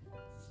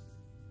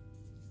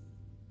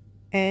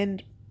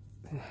 and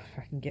if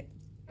I can get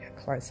a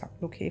close-up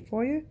look here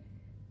for you,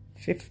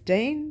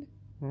 15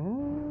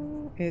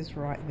 is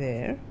right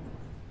there.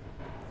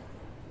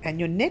 And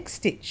your next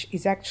stitch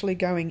is actually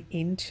going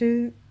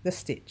into the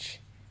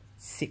stitch.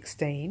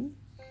 16,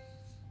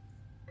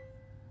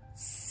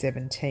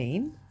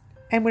 17,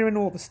 and we're in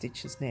all the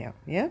stitches now,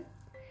 yeah?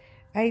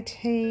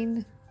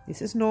 18,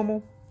 this is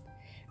normal,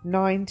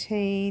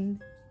 19,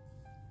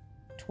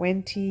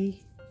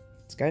 20,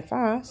 let's go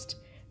fast,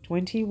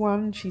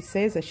 21, she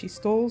says as she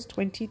stalls,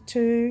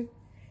 22,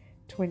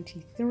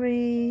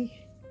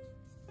 23,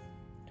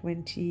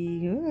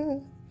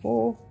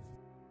 24,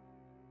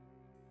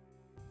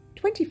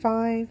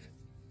 25,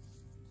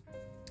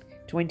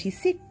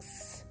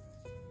 26,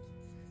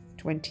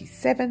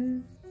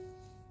 27,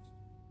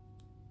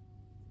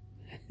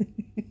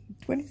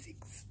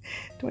 26,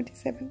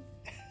 27,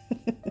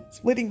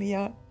 splitting the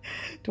yarn,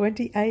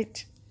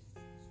 28,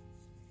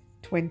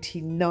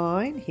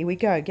 29, here we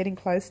go, getting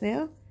close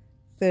now,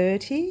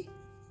 30,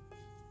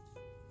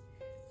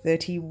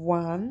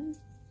 31,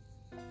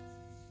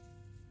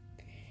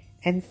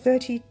 and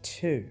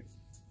 32.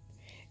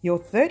 Your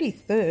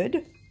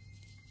 33rd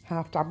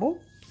half double,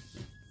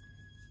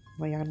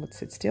 my yarn would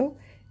sit still,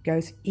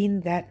 goes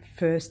in that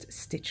first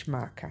stitch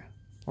marker.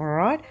 All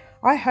right,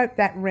 I hope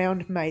that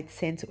round made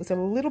sense. It was a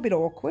little bit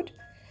awkward,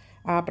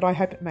 but I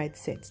hope it made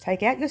sense.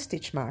 Take out your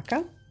stitch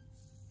marker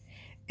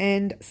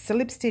and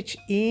slip stitch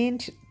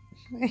into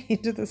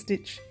the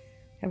stitch.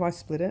 Have I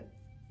split it?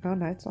 Oh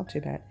no, it's not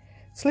too bad.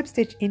 Slip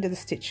stitch into the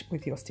stitch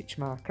with your stitch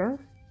marker.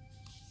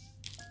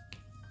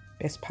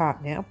 Best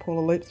part now, pull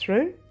a loop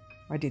through.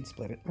 I did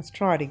split it. Let's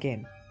try it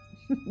again.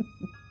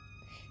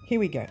 Here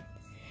we go.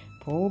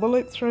 Pull the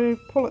loop through,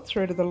 pull it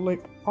through to the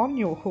loop on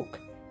your hook.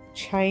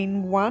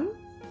 Chain 1.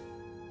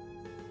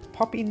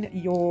 Pop in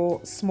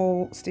your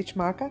small stitch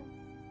marker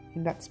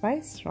in that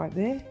space right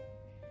there.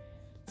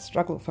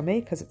 Struggle for me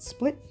because it's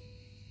split.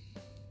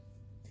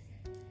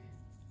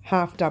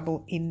 Half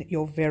double in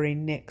your very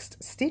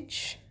next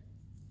stitch,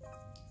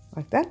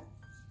 like that.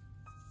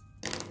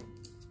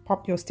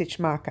 Pop your stitch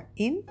marker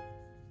in,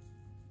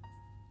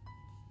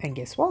 and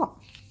guess what?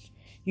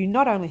 You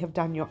not only have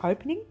done your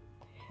opening,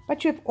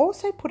 but you've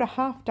also put a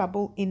half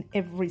double in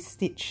every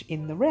stitch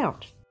in the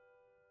round.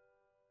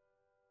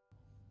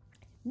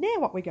 Now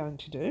what we're going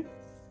to do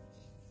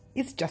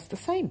is just the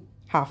same.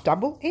 Half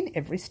double in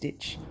every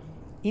stitch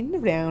in the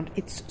round.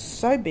 It's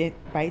so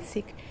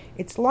basic.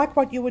 It's like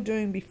what you were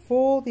doing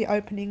before the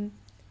opening,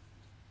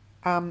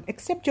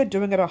 except you're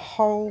doing it a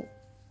whole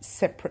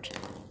separate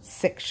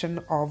section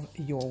of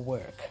your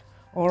work.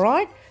 All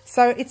right,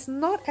 so it's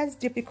not as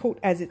difficult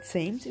as it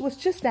seems. It was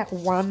just that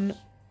one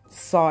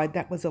side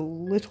that was a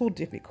little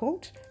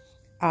difficult,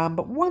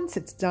 but once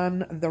it's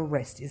done, the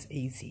rest is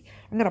easy.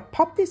 I'm going to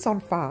pop this on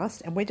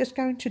fast, and we're just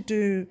going to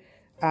do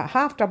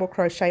half double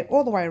crochet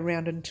all the way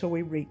around until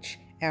we reach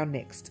our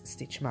next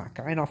stitch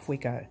marker, and off we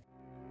go.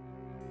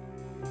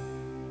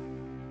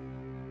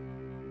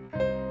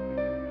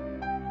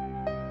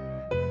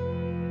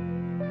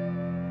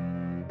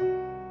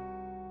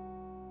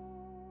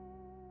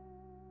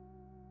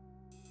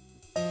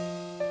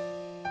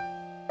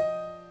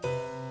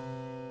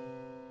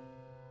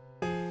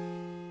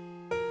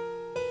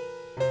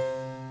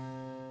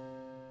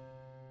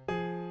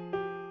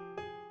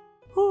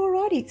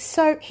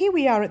 So here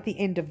we are at the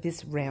end of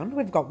this round.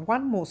 We've got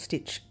one more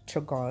stitch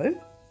to go.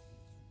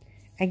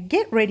 And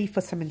get ready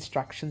for some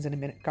instructions in a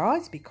minute,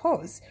 guys,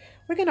 because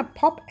we're going to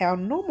pop our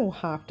normal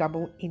half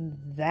double in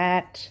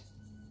that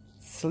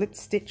slip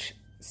stitch,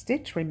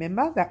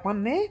 remember that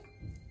one there?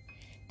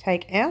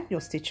 Take out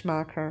your stitch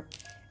marker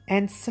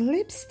and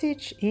slip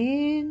stitch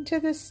into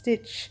the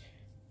stitch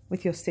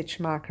with your stitch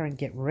marker and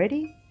get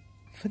ready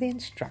for the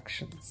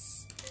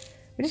instructions.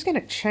 We're just going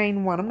to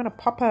chain one. I'm going to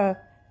pop a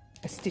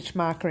stitch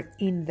marker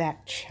in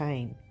that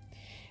chain.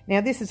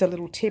 Now this is a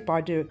little tip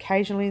I do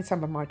occasionally in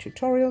some of my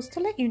tutorials to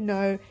let you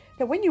know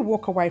that when you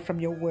walk away from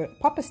your work,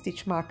 pop a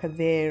stitch marker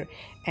there,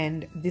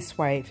 and this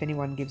way if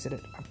anyone gives it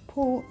a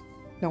pull,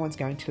 no one's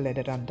going to let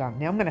it undone.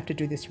 Now I'm going to have to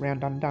do this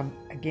round undone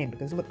again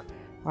because look,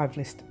 I've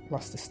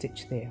lost a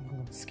stitch there. I'm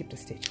going to skip a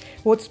stitch.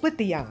 Well, it split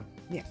the yarn.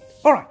 Yeah.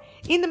 All right.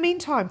 In the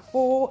meantime,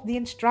 for the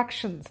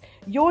instructions,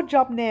 your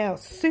job now,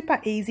 super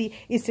easy,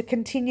 is to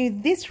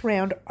continue this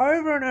round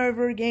over and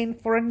over again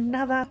for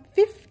another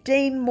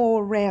 15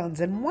 more rounds.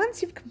 And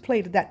once you've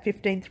completed that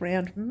 15th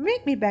round,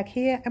 meet me back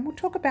here and we'll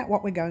talk about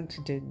what we're going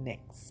to do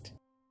next.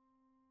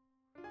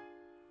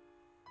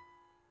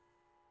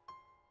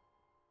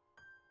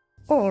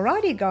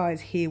 Alrighty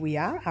guys, here we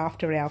are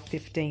after our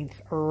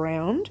 15th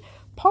round.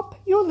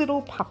 Pop your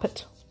little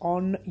puppet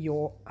on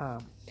your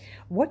arm.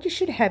 What you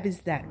should have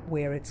is that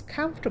where it's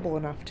comfortable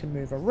enough to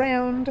move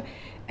around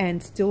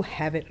and still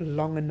have it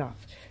long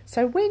enough.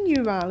 So when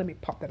you are, let me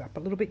pop that up a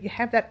little bit, you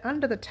have that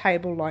under the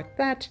table like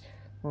that,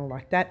 or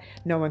like that,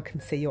 no one can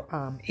see your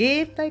arm.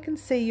 If they can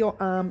see your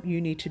arm,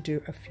 you need to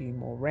do a few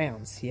more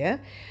rounds, yeah?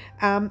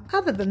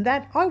 Other than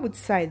that, I would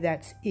say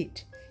that's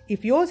it.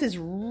 If yours is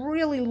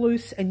really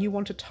loose and you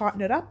want to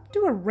tighten it up,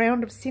 do a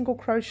round of single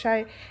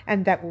crochet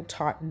and that will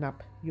tighten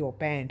up your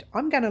band.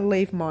 I'm going to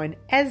leave mine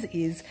as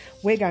is.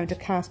 We're going to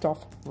cast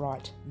off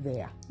right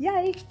there.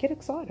 Yay, get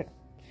excited.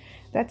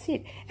 That's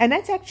it. And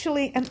that's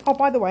actually, and oh,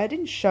 by the way, I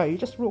didn't show you,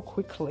 just real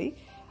quickly,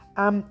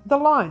 the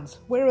lines.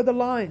 Where are the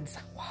lines?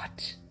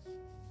 What?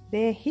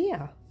 They're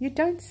here. You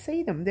don't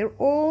see them. They're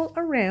all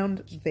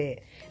around there.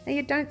 Now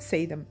you don't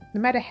see them. No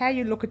matter how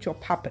you look at your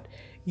puppet,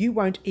 you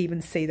won't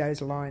even see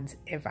those lines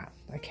ever,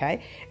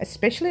 okay?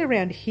 Especially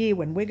around here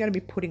when we're going to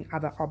be putting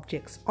other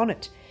objects on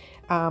it.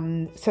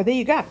 So there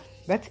you go.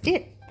 That's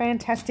it.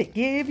 Fantastic.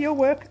 Give your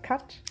work a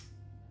cut.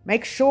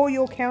 Make sure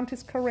your count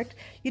is correct.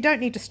 You don't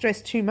need to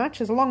stress too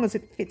much as long as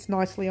it fits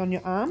nicely on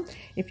your arm.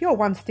 If you're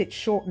one stitch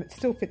short and it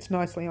still fits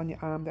nicely on your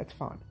arm, that's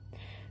fine.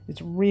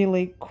 It's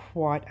really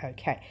quite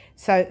okay.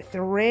 So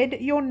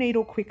thread your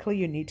needle quickly.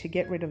 You need to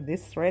get rid of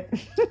this thread.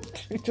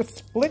 It just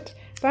split.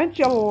 Don't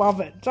you love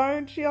it?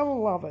 Don't you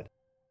love it?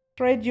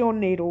 Thread your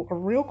needle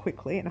real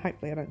quickly, and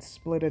hopefully I don't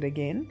split it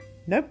again.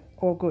 Nope,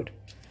 all good.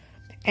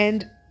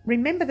 And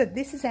remember that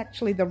this is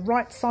actually the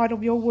right side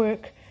of your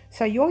work.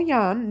 So your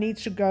yarn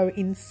needs to go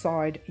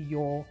inside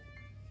your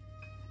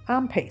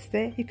arm piece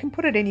there. You can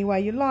put it any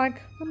way you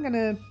like. I'm going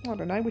to, I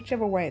don't know,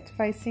 whichever way it's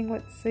facing.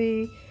 Let's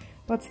see.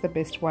 What's the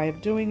best way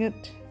of doing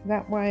it?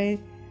 That way.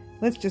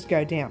 Let's just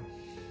go down.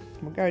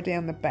 We'll go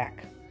down the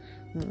back.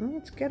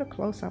 Let's get a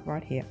close-up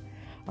right here.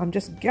 I'm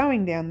just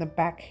going down the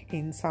back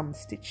in some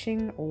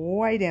stitching,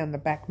 way down the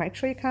back. Make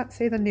sure you can't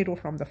see the needle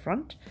from the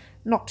front.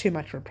 Not too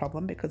much of a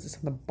problem because it's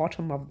on the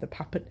bottom of the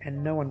puppet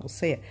and no one will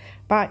see it.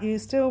 But you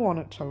still want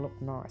it to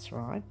look nice,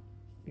 right?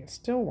 You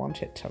still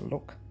want it to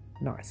look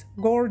nice.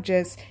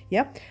 Gorgeous.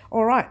 Yep.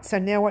 All right. So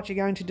now what you're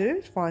going to do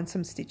is find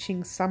some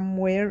stitching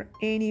somewhere,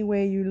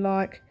 anywhere you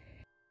like.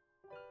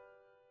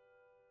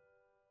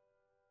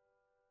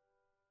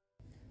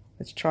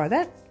 Let's try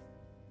that.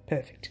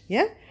 Perfect.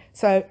 Yeah.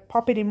 So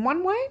pop it in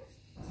one way.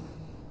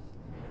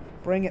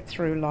 Bring it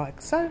through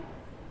like so.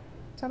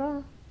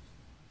 Ta-da.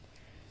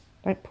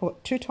 Don't pull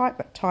it too tight,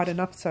 but tight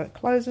enough so it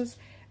closes.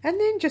 And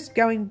then just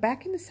going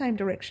back in the same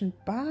direction,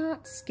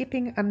 but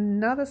skipping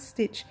another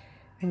stitch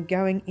and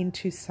going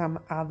into some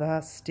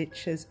other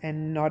stitches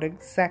and not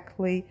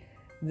exactly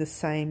the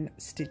same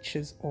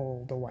stitches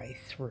all the way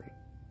through.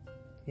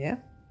 Yeah?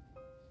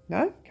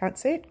 No? Can't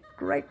see it?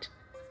 Great.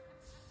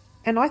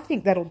 And I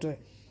think that'll do.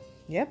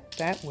 Yep,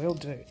 that will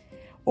do.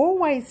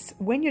 Always,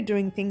 when you're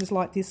doing things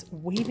like this,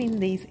 weave in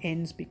these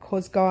ends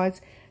because,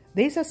 guys,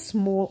 These are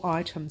small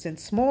items, and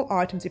small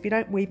items, if you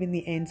don't weave in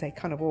the ends, they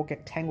kind of all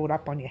get tangled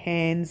up on your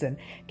hands and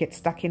get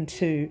stuck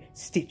into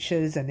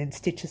stitches, and then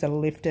stitches are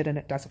lifted and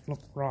it doesn't look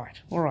right.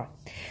 All right,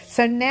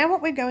 so now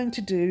what we're going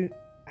to do,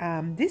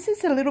 this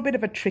is a little bit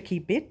of a tricky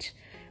bit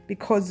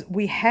because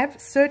we have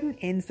certain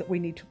ends that we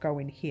need to go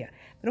in here.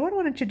 But what I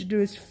wanted you to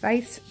do is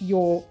face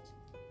your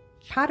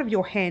part of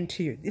your hand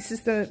to you. This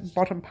is the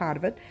bottom part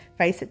of it.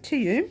 Face it to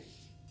you.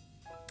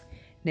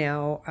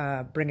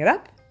 Now bring it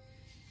up.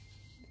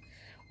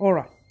 All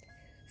right,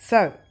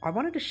 so I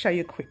wanted to show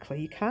you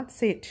quickly. You can't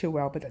see it too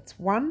well, but it's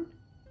 1,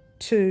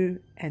 2,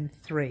 and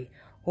 3.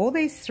 All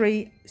these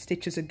 3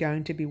 stitches are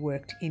going to be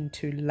worked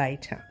into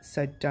later,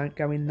 so don't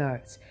go in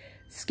those.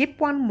 Skip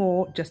one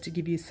more just to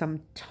give you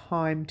some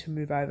time to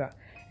move over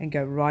and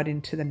go right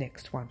into the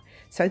next one.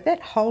 So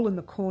that hole in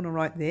the corner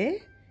right there,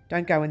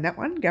 don't go in that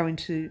one,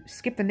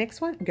 skip the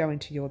next one and go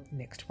into your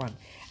next one.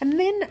 And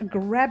then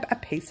grab a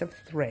piece of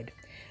thread.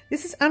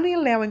 This is only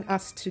allowing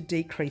us to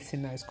decrease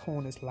in those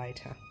corners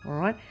later, all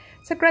right?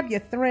 So grab your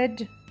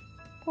thread,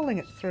 pulling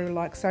it through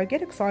like so.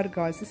 Get excited,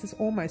 guys. This is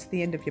almost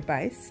the end of your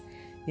base.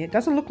 Yeah, it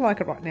doesn't look like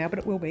it right now, but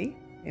it will be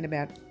in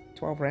about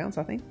 12 rounds,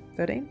 I think.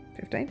 13,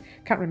 15,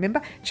 can't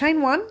remember.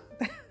 Chain 1,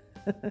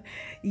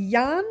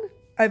 yarn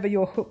over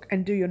your hook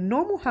and do your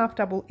normal half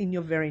double in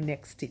your very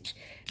next stitch.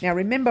 Now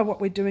remember what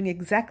we're doing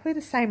exactly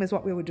the same as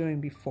what we were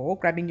doing before,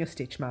 grabbing your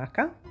stitch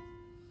marker.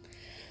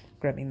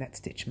 Grabbing that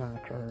stitch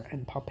marker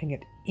and popping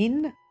it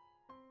in.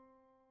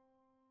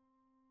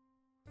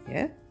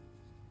 Yeah.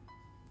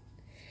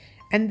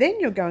 And then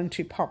you're going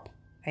to pop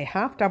a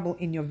half double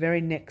in your very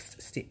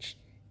next stitch.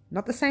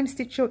 Not the same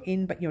stitch you're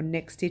in, but your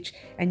next stitch.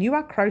 And you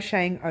are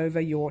crocheting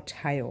over your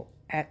tail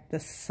at the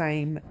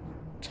same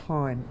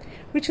time,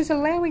 which is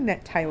allowing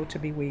that tail to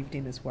be weaved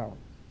in as well.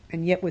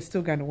 And yet we're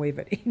still going to weave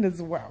it in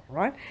as well,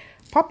 right?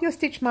 Pop your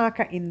stitch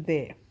marker in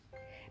there.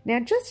 Now,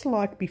 just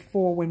like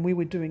before when we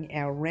were doing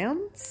our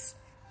rounds,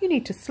 you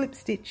need to slip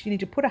stitch, you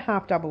need to put a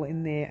half double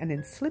in there and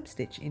then slip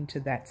stitch into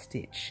that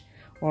stitch.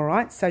 All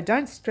right, so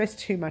don't stress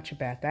too much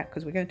about that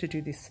because we're going to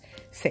do this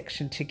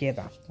section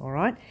together. All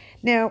right,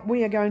 now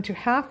we are going to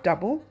half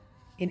double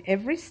in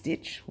every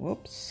stitch.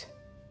 Whoops.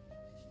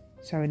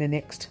 So in the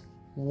next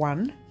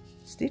 1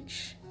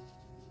 stitch,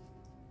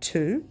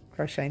 2,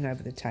 crocheting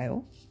over the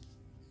tail,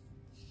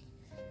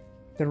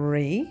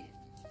 3,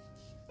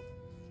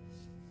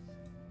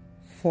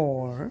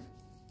 4,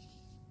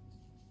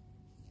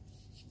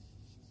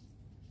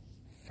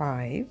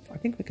 5, I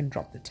think we can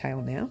drop the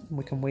tail now and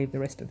we can weave the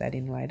rest of that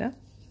in later.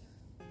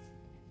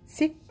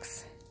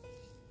 6,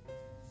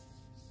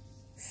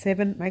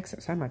 7, makes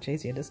it so much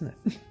easier, doesn't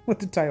it? With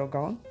the tail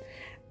gone.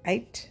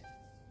 8,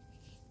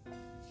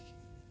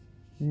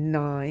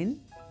 9,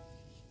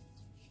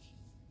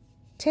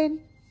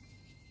 10,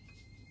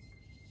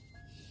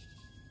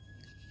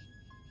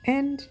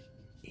 and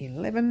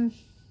 11,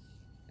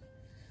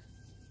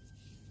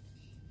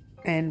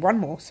 and one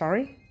more,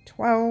 sorry,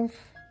 12.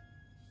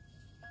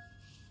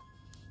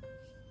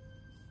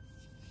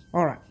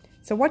 All right,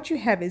 so what you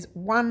have is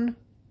 1,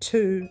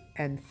 2,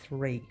 and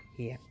 3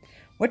 here.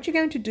 What you're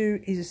going to do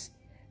is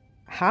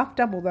half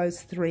double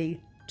those 3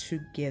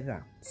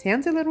 together.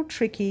 Sounds a little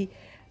tricky,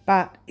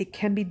 but it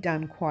can be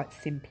done quite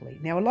simply.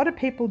 Now, a lot of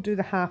people do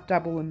the half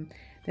double and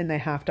then they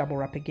half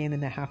double up again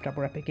and they half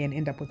double up again,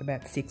 end up with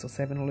about 6 or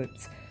 7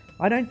 loops.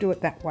 I don't do it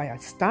that way. I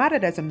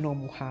started as a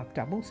normal half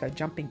double, so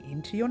jumping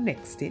into your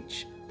next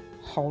stitch,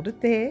 hold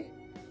it there,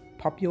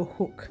 pop your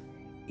hook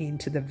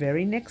into the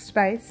very next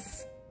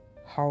space,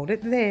 hold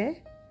it there,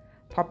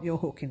 pop your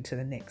hook into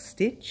the next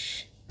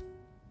stitch,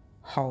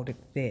 hold it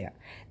there.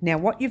 Now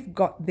what you've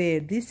got there,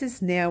 this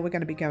is now we're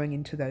going to be going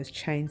into those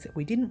chains that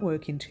we didn't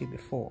work into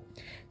before.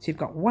 So you've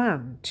got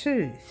 1,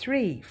 2,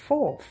 3,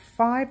 4,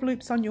 5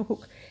 loops on your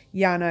hook,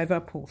 yarn over,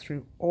 pull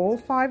through all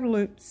 5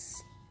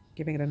 loops,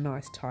 giving it a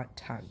nice tight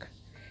tug.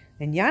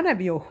 Then yarn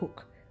over your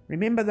hook.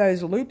 Remember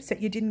those loops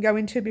that you didn't go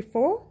into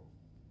before?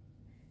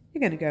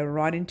 You're going to go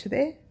right into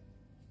there,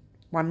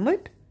 1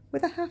 loop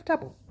with a half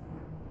double.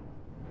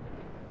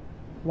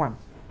 1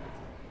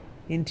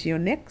 into your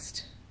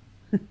next,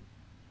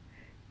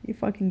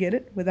 if I can get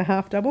it, with a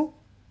half double,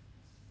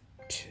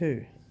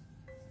 2,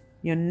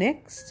 your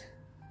next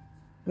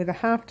with a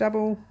half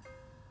double,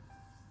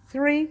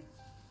 3,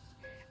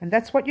 and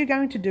that's what you're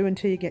going to do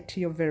until you get to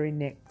your very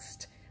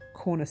next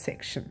corner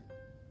section.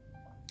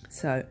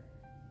 So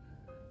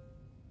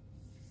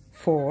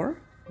 4,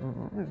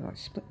 I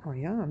split my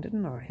yarn,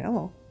 didn't I?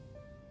 Hello.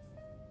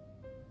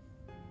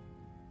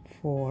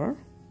 4,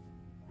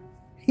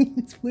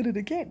 split it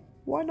again.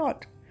 Why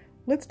not?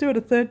 Let's do it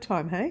a third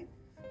time, hey?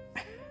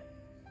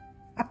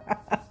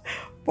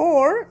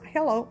 4,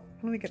 hello.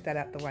 Let me get that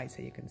out the way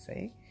so you can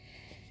see.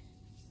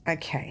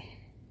 Okay.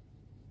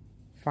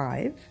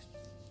 5.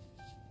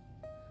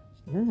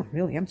 Oh, I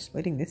really am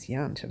splitting this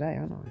yarn today,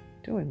 aren't I?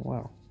 Doing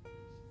well.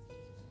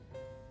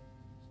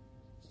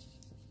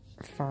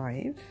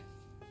 5.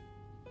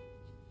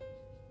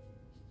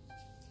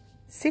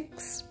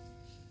 6.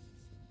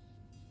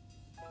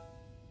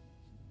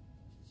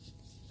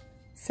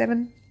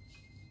 7,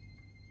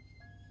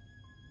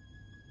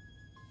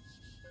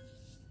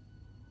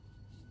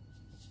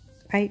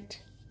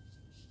 8,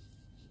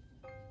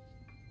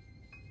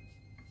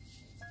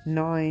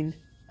 9,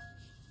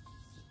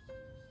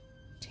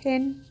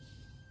 10,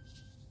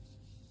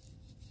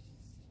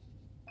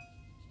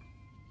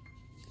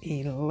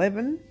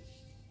 11,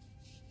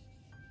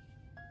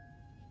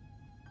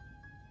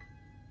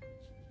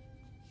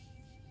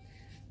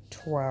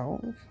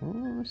 12.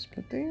 Oh, I've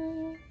split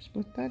there,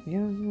 split that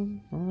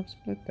yarn, I've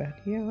split that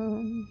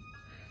yarn,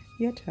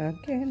 yet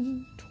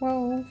again,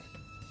 12.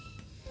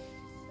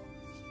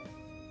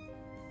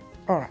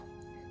 Alright,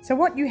 so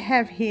what you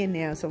have here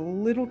now is a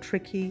little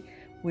tricky.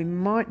 We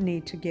might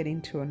need to get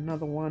into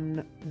another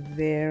one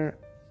there.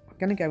 I'm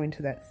going to go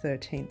into that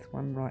 13th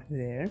one right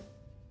there.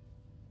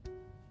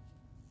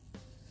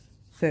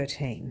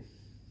 13.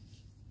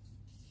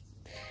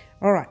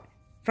 Alright,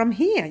 from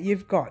here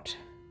you've got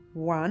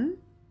 1,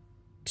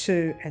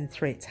 2 and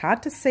 3. It's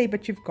hard to see,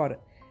 but you've got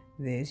it.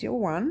 There's your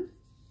 1.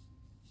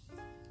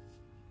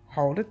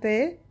 Hold it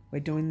there. We're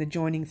doing the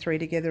joining 3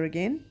 together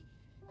again.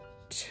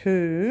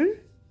 2.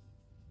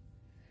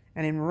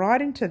 And then right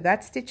into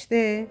that stitch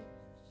there,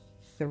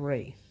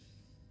 3.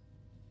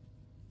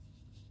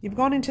 You've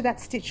gone into that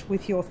stitch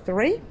with your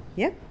 3.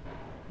 Yep.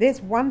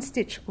 There's 1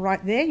 stitch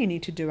right there. You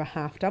need to do a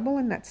half double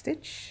in that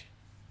stitch.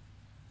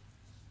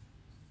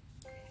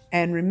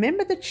 And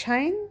remember the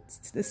chain,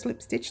 the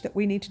slip stitch that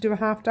we need to do a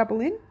half double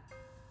in?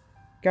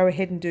 Go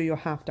ahead and do your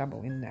half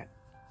double in that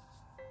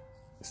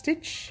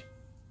stitch.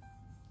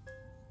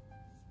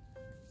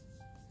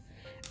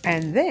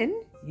 And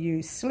then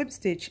you slip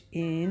stitch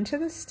into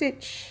the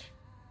stitch,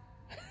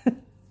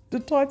 the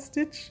tight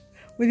stitch,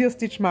 with your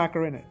stitch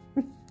marker in it.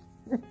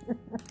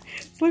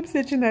 Slip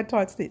stitch in that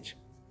tight stitch.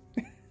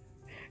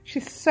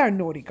 She's so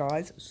naughty,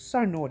 guys,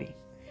 so naughty.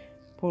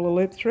 Pull a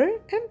loop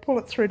through and pull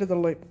it through to the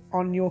loop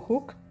on your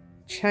hook.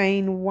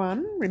 Chain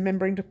 1,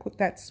 remembering to put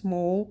that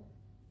small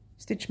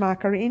stitch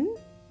marker in.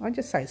 I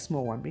just say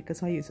small one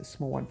because I use a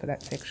small one for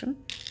that section.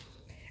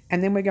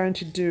 And then we're going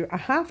to do a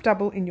half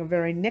double in your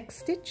very next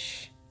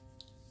stitch,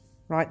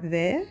 right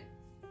there.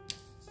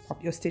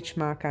 Pop your stitch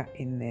marker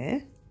in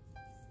there.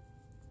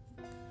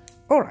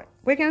 All right,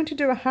 we're going to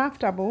do a half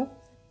double,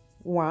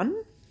 1 in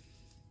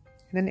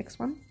the next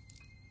one,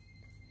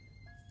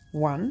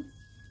 1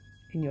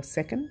 in your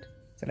second,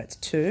 so that's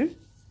 2,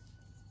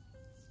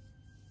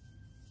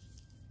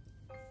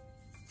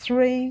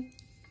 3,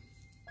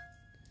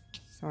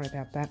 sorry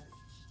about that,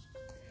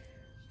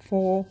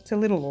 4, it's a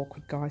little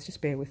awkward, guys, just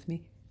bear with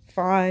me,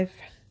 5,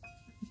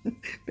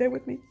 bear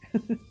with me,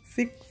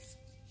 6,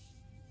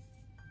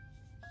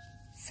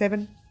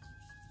 7,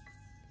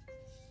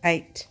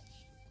 8,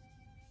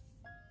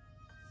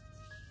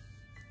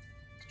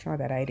 let's try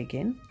that 8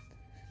 again,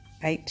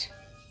 8,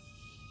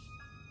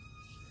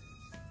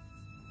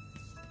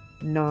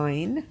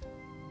 9,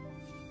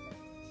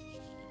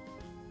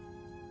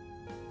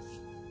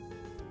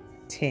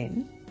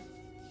 10,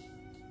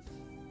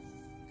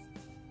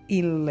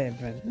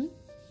 11.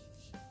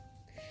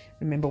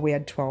 Remember we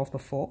had 12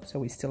 before, so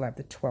we still have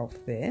the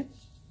 12th there.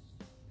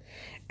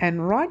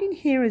 And right in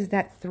here is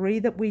that 3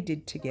 that we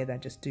did together.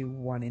 Just do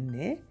 1 in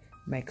there,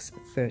 makes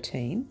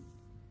 13.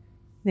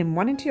 Then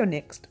 1 into your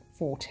next,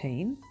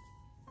 14,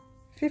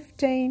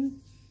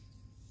 15,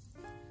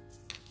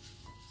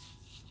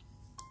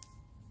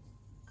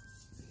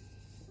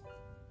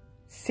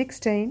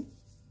 16,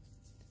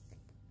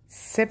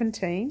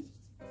 17,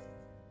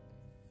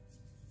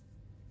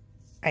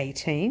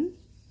 18,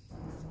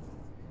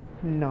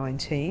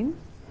 19,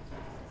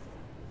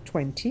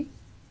 20,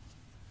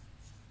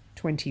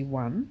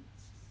 21,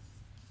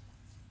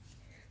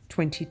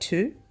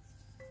 22,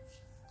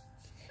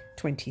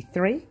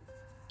 23,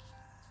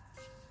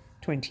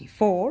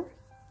 24,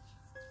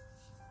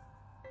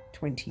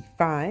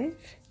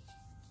 25,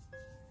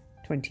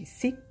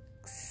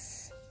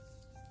 26,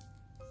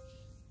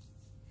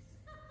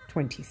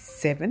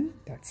 27,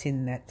 that's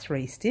in that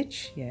 3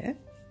 stitch, yeah,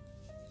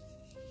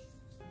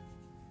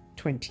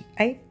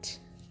 28,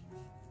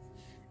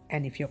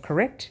 and if you're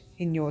correct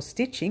in your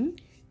stitching,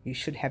 you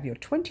should have your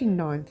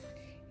 29th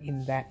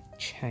in that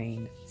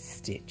chain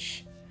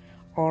stitch.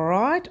 All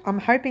right, I'm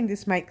hoping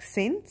this makes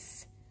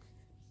sense.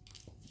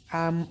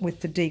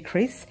 With the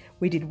decrease,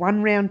 we did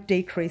 1 round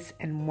decrease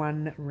and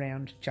 1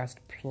 round just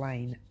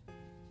plain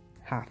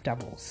half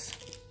doubles,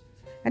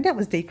 and that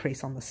was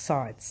decrease on the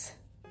sides.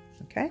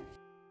 Okay,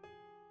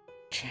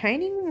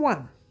 chaining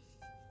 1,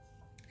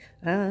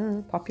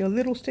 pop your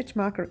little stitch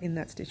marker in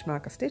that stitch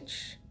marker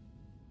stitch,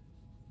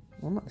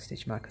 well, not the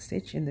stitch marker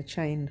stitch, in the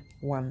chain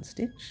 1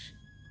 stitch,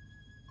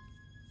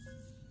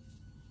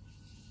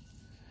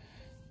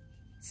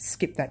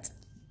 skip that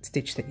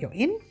stitch that you're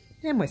in,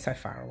 and we're so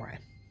far away,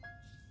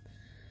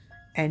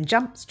 and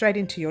jump straight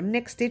into your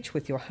next stitch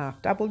with your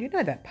half double. You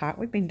know that part,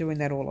 we've been doing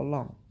that all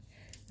along,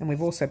 and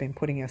we've also been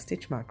putting our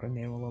stitch marker in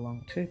there all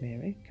along too,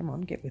 Mary. Come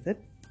on, get with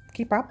it,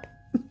 keep up.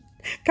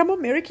 Come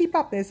on, Mary, keep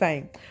up, they're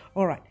saying.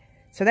 All right,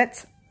 so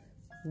that's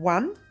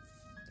 1,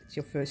 that's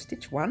your first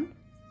stitch, 1,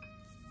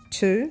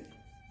 2,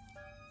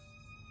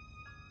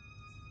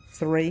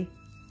 3,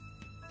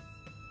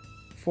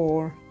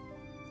 4,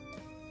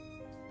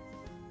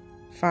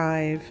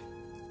 5,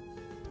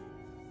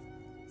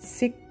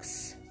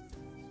 6,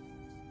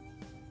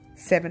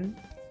 7,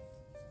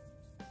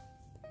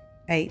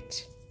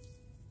 8,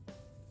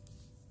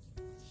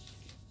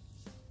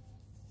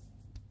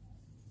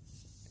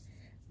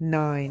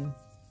 9,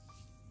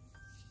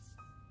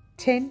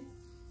 10,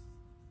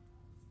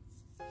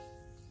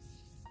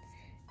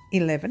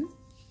 11,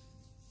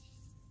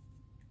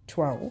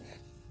 12,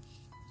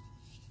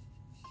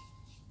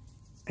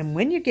 and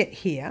when you get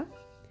here,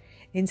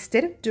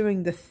 instead of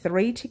doing the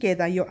 3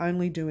 together, you're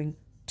only doing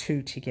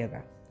 2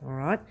 together. All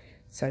right,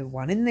 so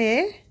 1 in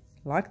there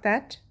like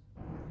that,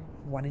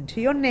 1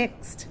 into your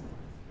next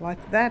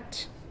like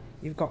that.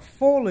 You've got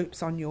 4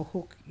 loops on your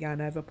hook, yarn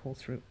over, pull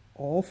through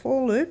all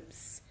 4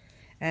 loops,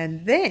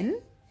 and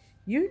then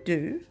you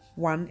do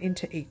 1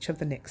 into each of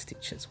the next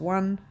stitches.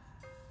 1,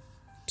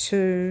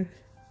 2,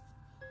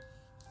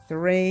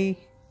 3,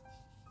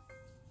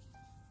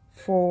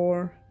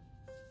 4,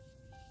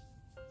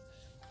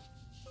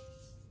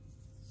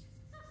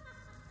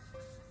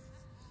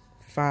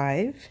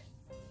 5,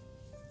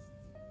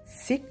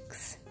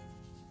 6,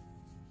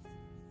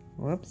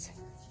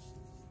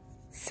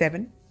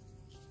 7,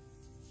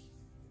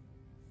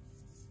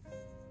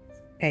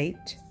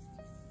 8,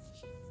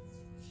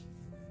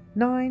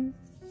 9,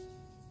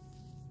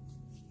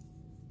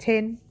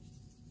 10,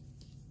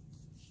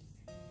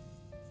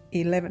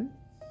 11,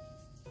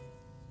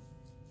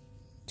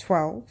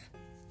 12,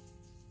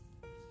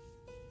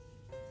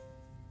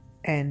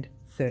 and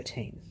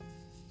 13.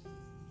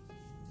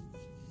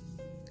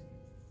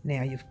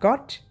 Now you've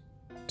got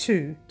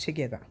 2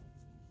 together.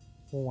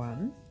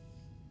 1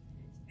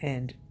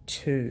 and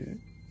 2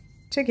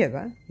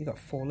 together. You've got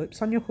 4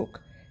 loops on your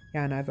hook.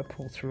 Yarn over,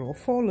 pull through all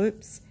 4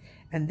 loops.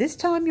 And this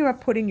time you are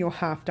putting your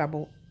half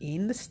double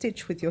in the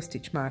stitch with your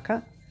stitch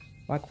marker,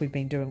 like we've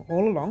been doing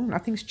all along.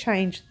 Nothing's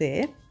changed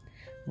there.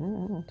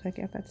 Oh, I'll take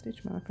out that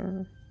stitch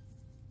marker.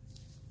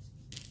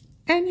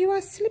 And you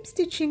are slip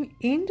stitching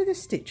into the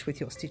stitch with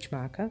your stitch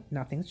marker.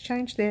 Nothing's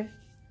changed there.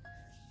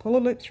 Pull a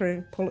loop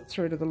through, pull it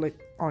through to the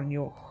loop on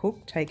your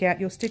hook, take out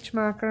your stitch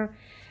marker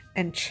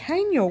and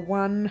chain your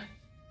 1,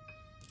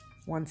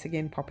 once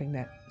again popping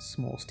that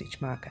small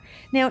stitch marker.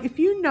 Now if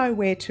you know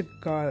where to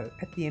go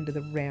at the end of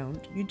the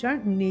round, you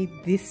don't need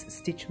this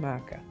stitch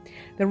marker.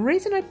 The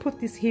reason I put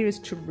this here is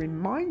to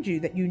remind you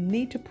that you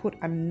need to put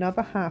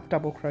another half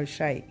double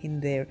crochet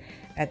in there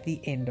at the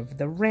end of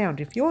the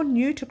round. If you're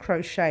new to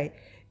crochet,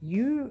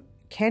 you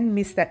can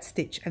miss that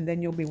stitch and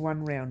then you'll be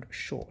 1 round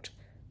short.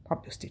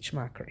 Pop your stitch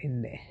marker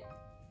in there.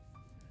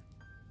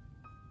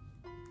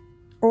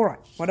 All right,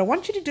 what I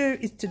want you to do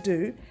is to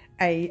do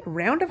a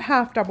round of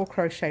half double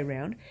crochet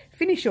round,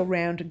 finish your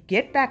round,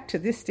 get back to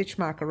this stitch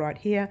marker right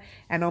here,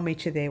 and I'll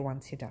meet you there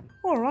once you're done.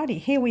 Alrighty,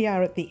 here we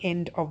are at the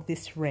end of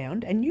this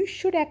round, and you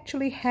should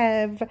actually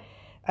have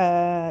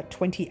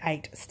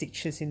 28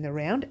 stitches in the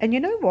round. And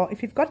you know what,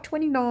 if you've got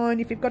 29,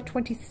 if you've got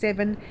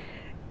 27,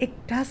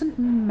 it doesn't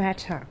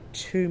matter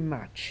too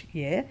much,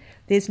 yeah?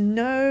 There's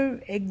no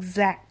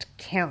exact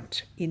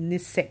count in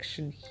this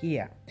section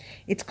here.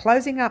 It's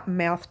closing up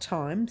mouth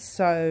time,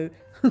 so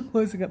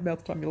closing up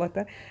mouth time, you like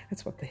that?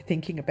 That's what they're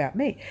thinking about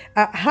me.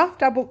 Half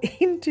double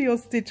into your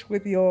stitch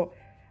with your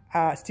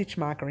stitch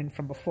marker in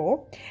from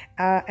before,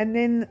 and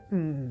then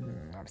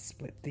I've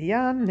split the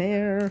yarn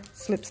there,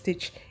 slip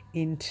stitch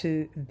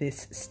into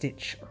this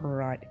stitch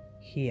right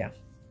here.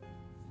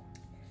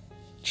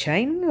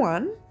 Chain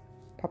 1.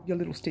 Pop your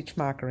little stitch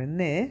marker in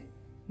there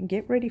and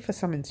get ready for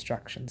some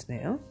instructions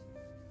now.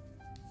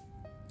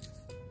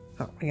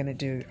 Oh, we're going to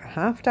do a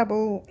half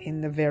double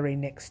in the very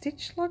next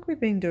stitch like we've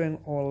been doing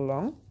all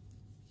along.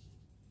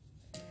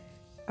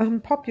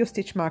 Pop your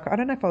stitch marker. I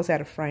don't know if I was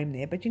out of frame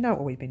there, but you know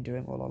what we've been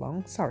doing all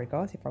along. Sorry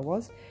guys if I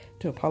was.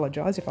 Do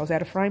apologise if I was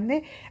out of frame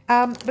there.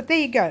 But there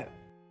you go.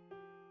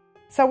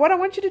 So what I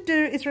want you to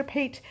do is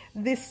repeat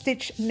this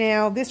stitch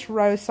now, this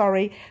row,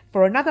 sorry,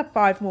 for another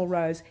 5 more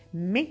rows.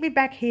 Meet me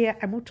back here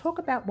and we'll talk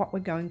about what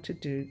we're going to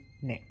do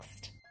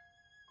next.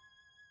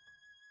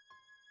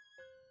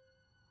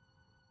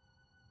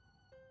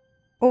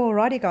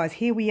 Alrighty guys,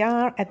 here we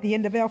are at the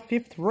end of our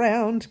 5th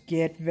round.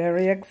 Get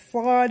very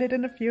excited,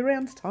 in a few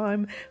rounds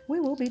time we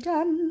will be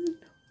done.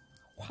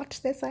 What?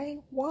 They're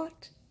saying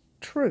what?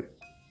 True.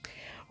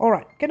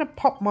 Alright, gonna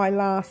pop my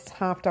last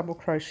half double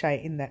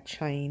crochet in that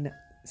chain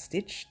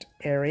stitched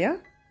area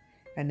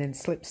and then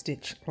slip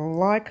stitch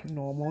like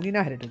normal. You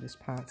know how to do this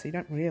part, so you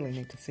don't really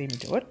need to see me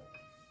do it.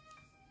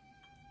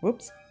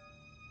 Whoops.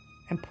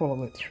 And pull a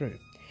loop through.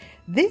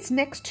 These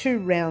next 2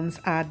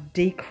 rounds are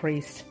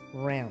decrease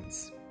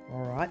rounds.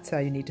 Alright, so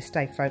you need to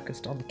stay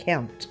focused on the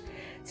count.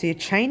 So you're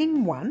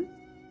chaining 1,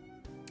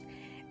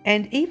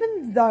 and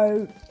even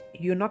though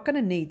you're not going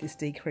to need this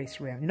decrease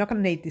round, you're not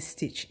going to need this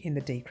stitch in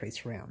the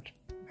decrease round.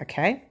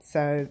 Okay,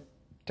 so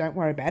don't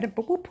worry about it,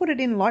 but we'll put it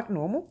in like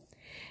normal.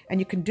 And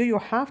you can do your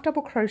half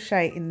double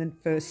crochet in the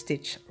first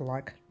stitch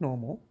like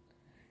normal,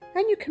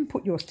 and you can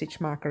put your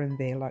stitch marker in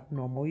there like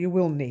normal. You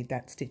will need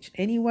that stitch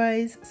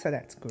anyways, so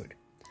that's good.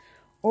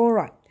 All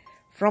right,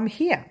 from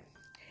here,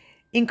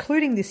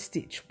 including this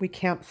stitch, we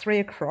count 3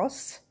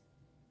 across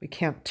we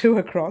count 2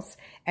 across,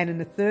 and in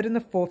the 3rd and the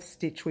 4th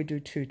stitch we do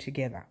 2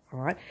 together. All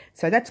right,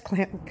 so that's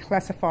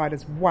classified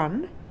as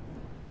 1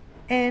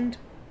 and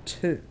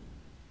 2.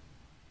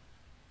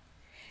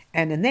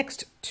 And the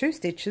next 2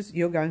 stitches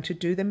you're going to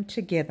do them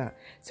together.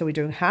 So we're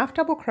doing half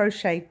double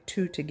crochet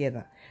 2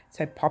 together.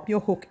 So pop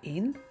your hook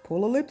in,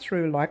 pull a loop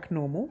through like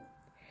normal,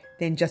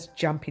 then just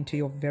jump into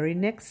your very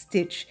next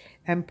stitch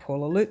and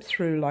pull a loop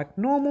through like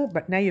normal.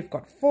 But now you've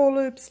got 4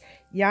 loops,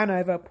 yarn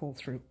over, pull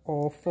through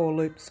all 4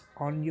 loops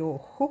on your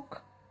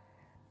hook,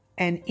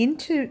 and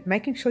into,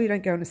 making sure you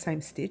don't go in the same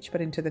stitch, but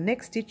into the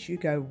next stitch you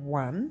go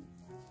 1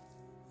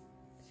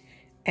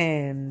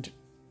 and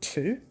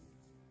 2.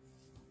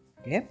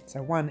 Yeah,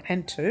 so 1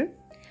 and 2,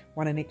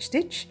 1 in each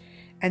stitch,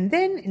 and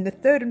then in the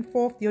 3rd and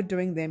 4th you're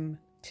doing them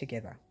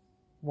together,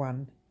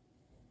 1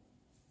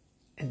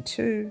 and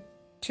 2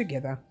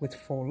 together with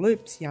 4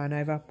 loops, yarn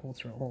over, pull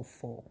through all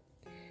 4.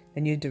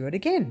 Then you do it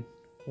again,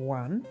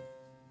 1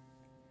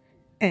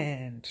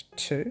 and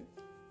 2,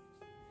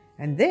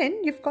 and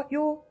then you've got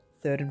your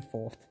 3rd and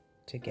 4th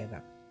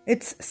together.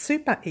 It's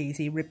super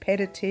easy,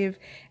 repetitive,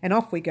 and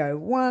off we go.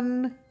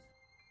 1,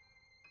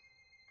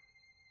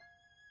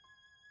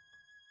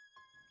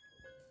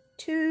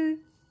 2.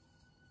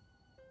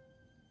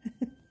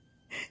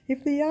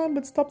 If the yarn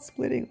would stop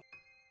splitting.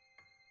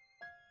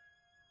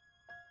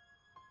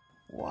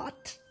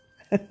 What?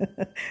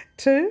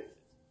 2,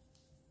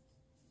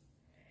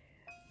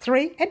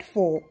 3 and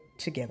 4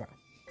 together.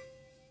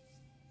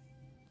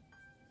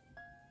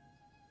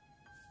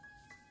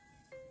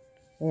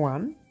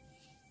 1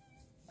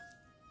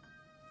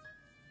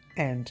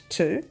 and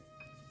 2.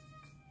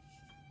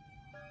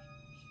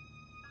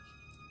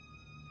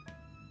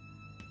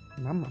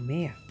 Mamma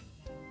mia.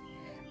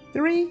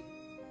 3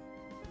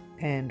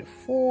 and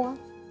 4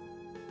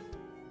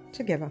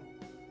 together.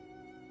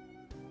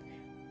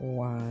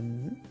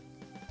 1,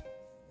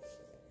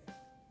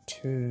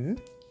 2,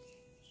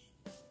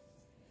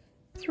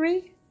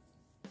 3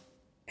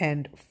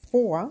 and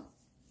 4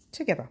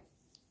 together.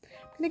 I'm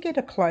going to get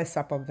a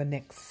close-up of the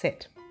next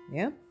set,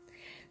 yeah?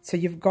 So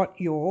you've got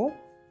your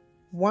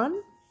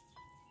 1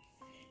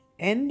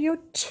 and your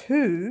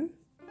 2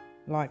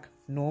 like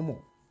normal.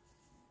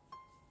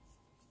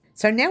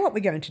 So now what we're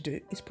going to do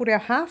is put our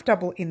half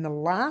double in the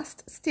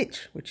last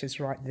stitch, which is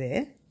right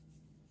there.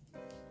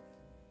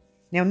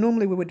 Now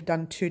normally we would have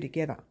done 2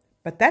 together,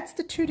 but that's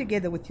the 2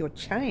 together with your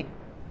chain.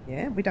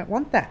 Yeah, we don't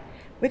want that.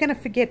 We're going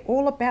to forget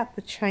all about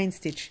the chain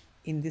stitch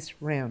in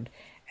this round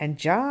and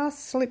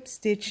just slip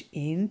stitch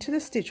into the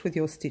stitch with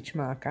your stitch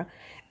marker,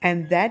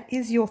 and that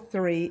is your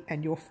 3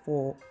 and your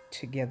 4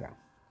 together.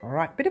 All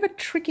right, bit of a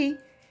tricky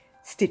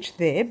stitch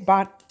there,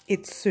 but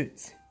it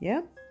suits,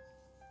 yeah?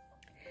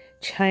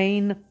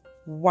 Chain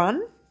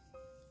 1,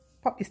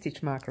 pop your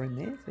stitch marker in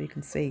there so you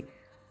can see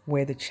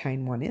where the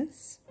chain 1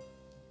 is.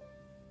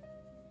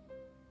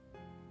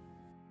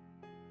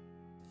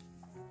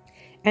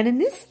 And in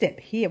this step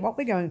here, what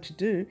we're going to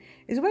do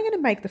is we're going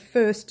to make the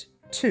first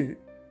 2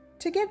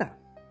 together,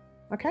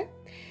 okay?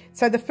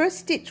 So the first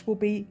stitch will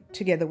be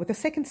together with the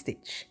second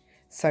stitch.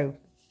 So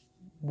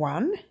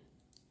 1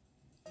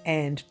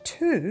 and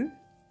 2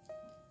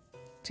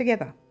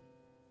 together.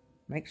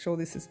 Make sure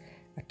this is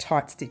a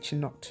tight stitch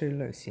and not too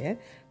loose, yeah?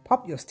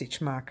 Pop your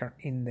stitch marker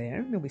in there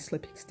and you'll be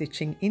slipping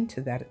stitching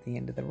into that at the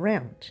end of the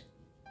round.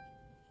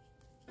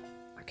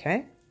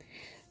 Okay,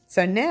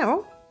 so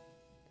now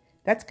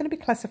that's going to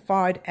be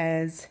classified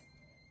as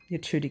your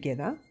 2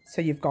 together.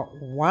 So you've got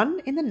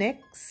 1 in the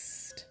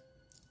next.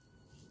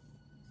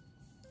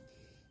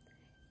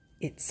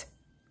 It's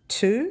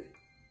 2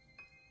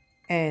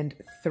 and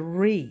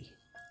 3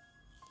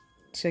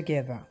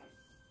 together.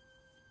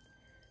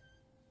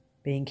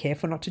 Being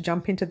careful not to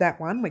jump into that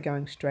one. We're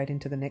going straight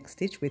into the next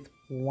stitch with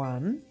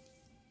 1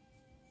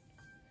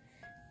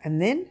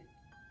 and then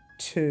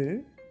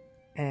 2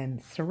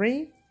 and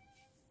 3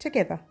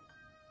 together.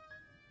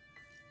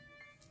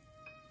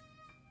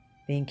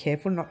 Being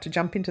careful not to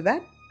jump into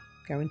that.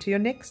 Go into your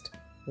next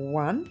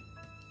 1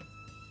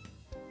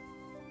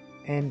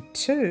 and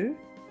 2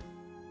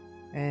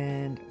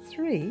 and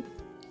 3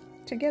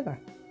 together.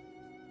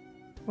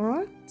 All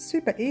right,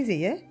 super easy,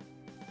 yeah?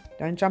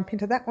 Don't jump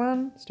into that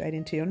one, straight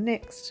into your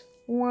next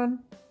 1,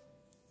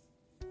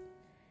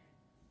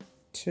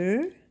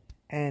 2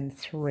 and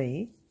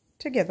 3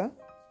 together.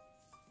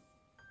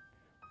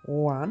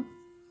 1,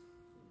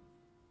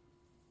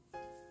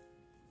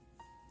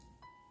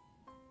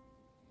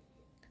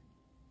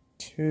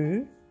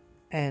 2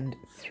 and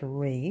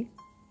 3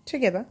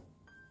 together.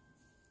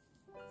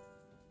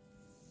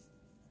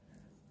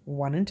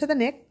 1 into the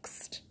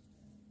next.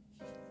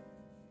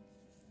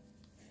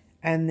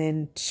 And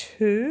then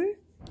 2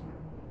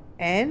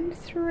 and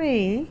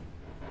 3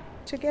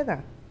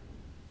 together.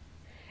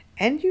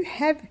 And you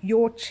have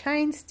your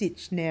chain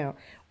stitch now.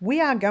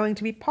 We are going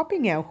to be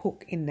popping our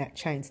hook in that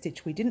chain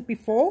stitch. We didn't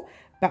before,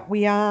 but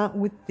we are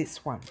with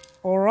this one.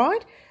 All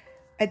right.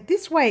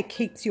 This way it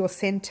keeps your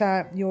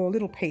center, your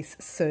little piece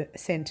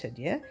centered,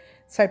 yeah?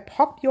 So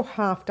pop your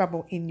half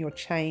double in your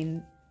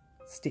chain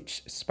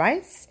stitch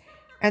space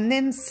and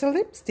then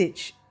slip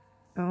stitch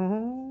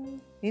Oh,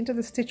 into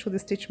the stitch with the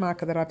stitch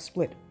marker that I've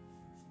split.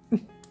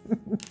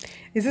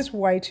 Is this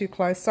way too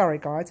close? Sorry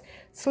guys.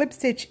 Slip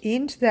stitch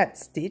into that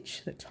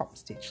stitch, the top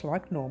stitch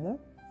like normal.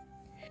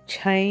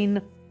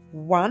 Chain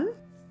 1.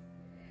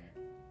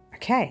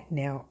 Okay,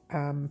 now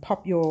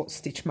pop your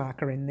stitch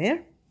marker in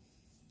there.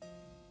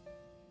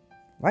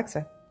 Like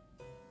so.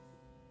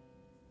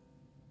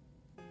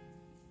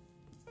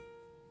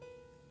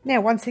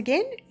 Now once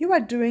again, you are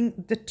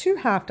doing the 2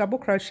 half double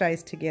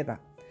crochets together.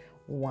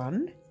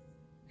 1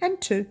 and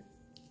 2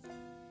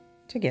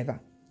 together.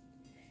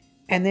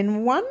 And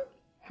then 1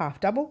 half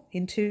double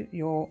into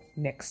your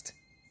next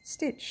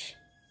stitch.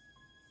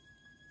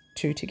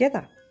 2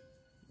 together.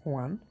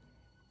 1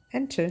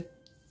 and 2.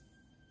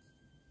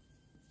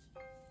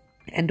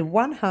 And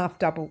 1 half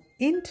double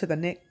into the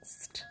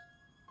next.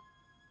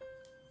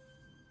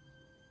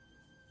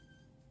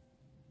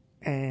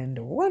 And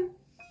 1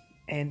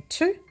 and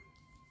 2.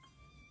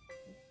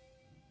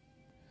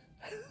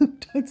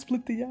 Don't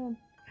split the yarn.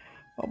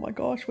 Oh my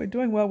gosh, we're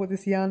doing well with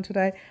this yarn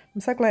today.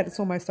 I'm so glad it's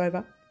almost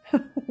over.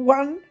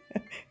 1,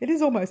 it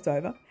is almost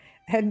over.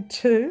 And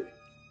 2.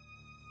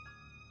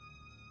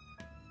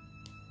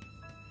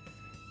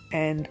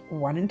 And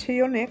 1 into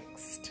your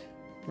next.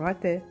 Right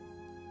there.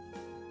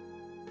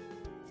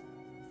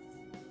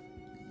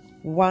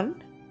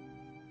 1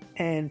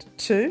 and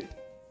 2.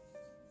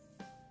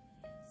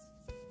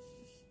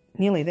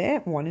 Nearly there.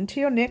 1 into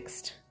your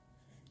next.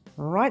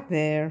 Right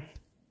there.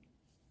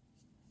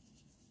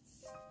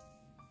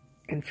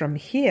 And from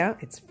here,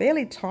 it's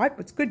fairly tight,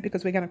 but it's good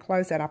because we're going to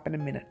close that up in a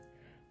minute.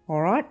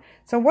 All right.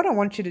 So what I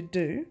want you to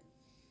do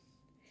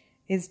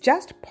is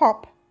just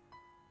pop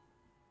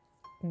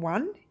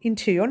 1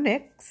 into your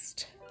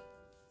next.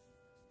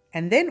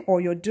 And then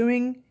all you're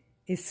doing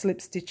is slip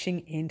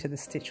stitching into the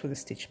stitch with a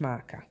stitch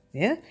marker.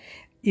 Yeah.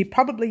 You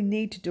probably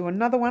need to do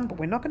another one, but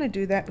we're not going to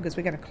do that because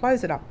we're going to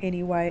close it up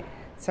anyway.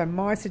 So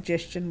my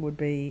suggestion would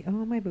be,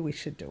 oh, maybe we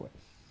should do it.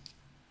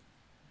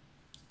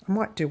 I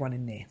might do one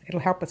in there. It'll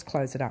help us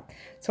close it up.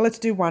 So let's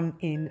do one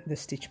in the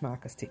stitch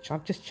marker stitch.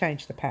 I've just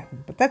changed the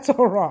pattern, but that's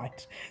all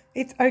right.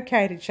 It's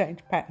okay to change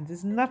patterns.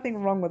 There's nothing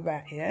wrong with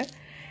that, yeah?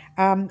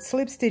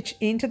 Slip stitch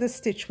into the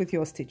stitch with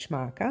your stitch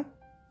marker.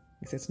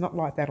 Because it's not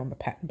like that on the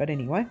pattern, but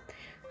anyway.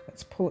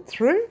 Let's pull it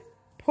through,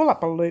 pull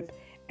up a loop,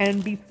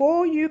 and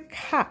before you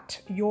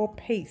cut your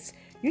piece,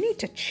 you need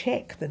to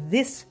check that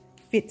this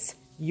fits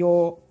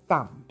your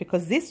thumb,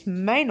 because this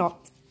may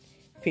not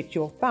fit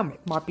your thumb.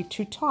 It might be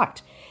too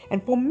tight.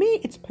 And for me,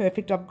 it's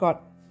perfect. I've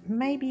got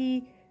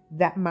maybe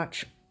that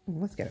much.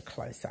 Let's get it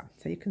closer.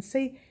 So you can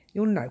see,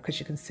 you'll know because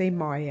you can see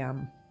my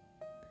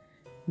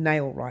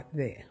nail right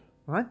there,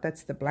 right?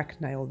 That's the black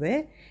nail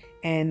there.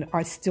 And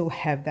I still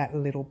have that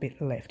little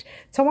bit left.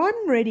 So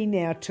I'm ready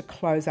now to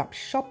close up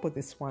shop with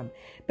this one.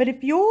 But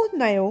if your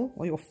nail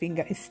or your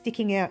finger is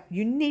sticking out,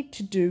 you need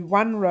to do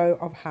 1 row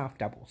of half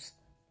doubles.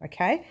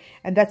 Okay,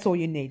 and that's all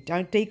you need.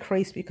 Don't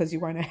decrease because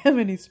you won't have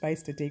any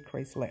space to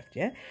decrease left,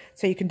 yeah?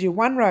 So you can do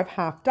 1 row of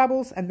half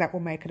doubles and that will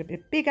make it a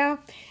bit bigger.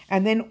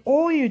 And then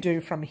all you do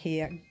from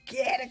here,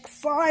 get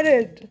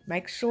excited.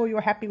 Make sure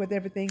you're happy with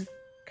everything.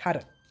 Cut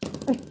it.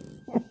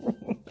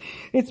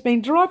 It's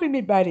been driving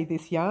me batty,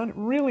 this yarn. It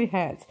really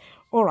has.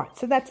 All right,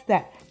 so that's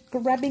that.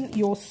 Grabbing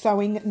your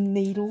sewing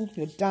needle,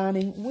 your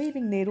darning,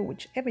 weaving needle,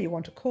 whichever you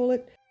want to call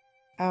it.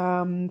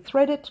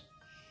 Thread it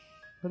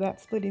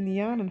without splitting the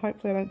yarn, and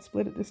hopefully I don't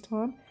split it this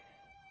time.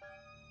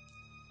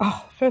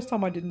 Oh, first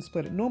time I didn't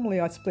split it. Normally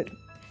I split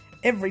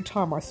every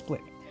time I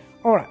split.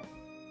 All right.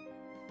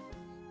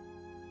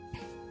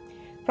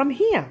 From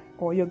here,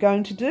 all you're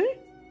going to do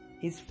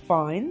is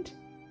find,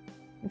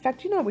 in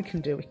fact, you know what we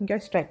can do? We can go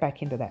straight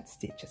back into that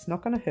stitch. It's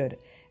not going to hurt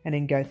it. And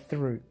then go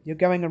through. You're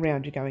going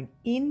around. You're going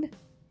in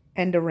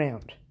and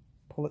around.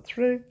 Pull it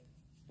through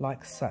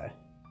like so.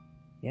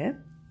 Yeah?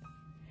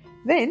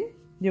 Then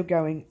you're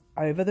going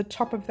over the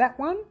top of that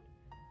one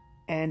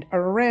and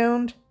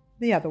around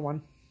the other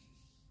one.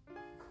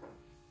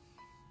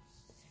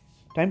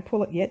 Don't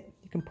pull it yet.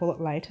 You can pull it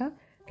later.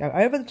 Go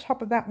over the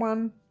top of that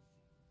one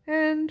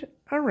and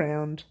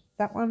around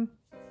that one.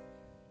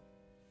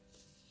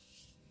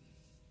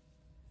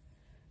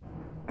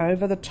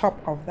 Over the top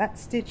of that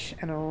stitch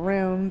and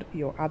around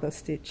your other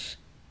stitch.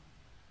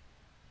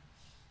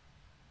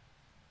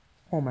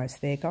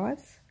 Almost there,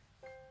 guys.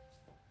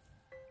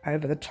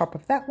 Over the top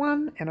of that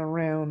one and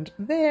around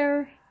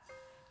there.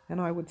 And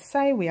I would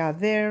say we are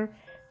there.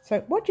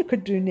 So what you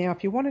could do now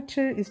if you wanted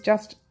to is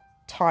just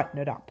tighten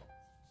it up.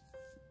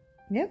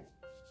 Yep.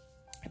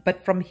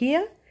 But from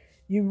here,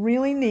 you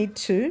really need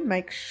to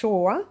make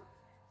sure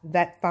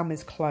that thumb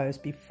is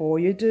closed before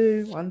you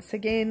do. Once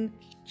again,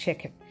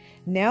 check it.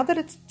 Now that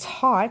it's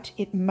tight,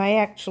 it may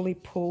actually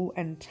pull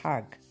and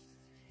tug.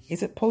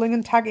 Is it pulling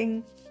and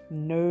tugging?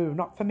 No,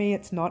 not for me,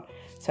 it's not.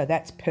 So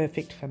that's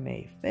perfect for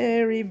me.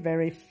 Very,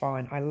 very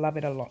fine. I love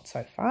it a lot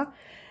so far.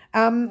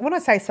 When I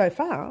say so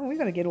far, we've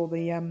got to get all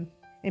the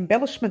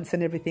embellishments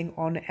and everything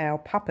on our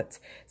puppets.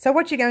 So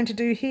what you're going to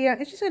do here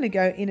is just going to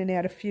go in and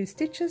out a few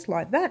stitches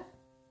like that.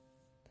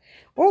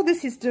 All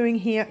this is doing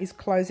here is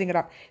closing it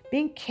up.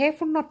 Being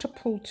careful not to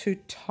pull too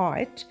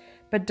tight,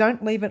 but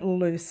don't leave it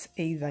loose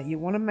either. You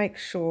want to make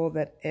sure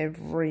that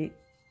let's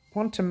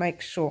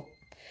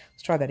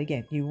try that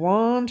again. You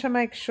want to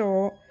make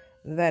sure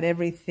that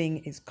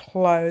everything is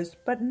closed,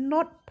 but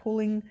not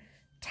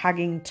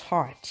tugging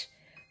tight.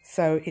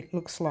 So it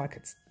looks like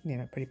it's,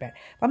 pretty bad.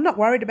 I'm not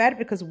worried about it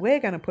because we're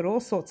going to put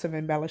all sorts of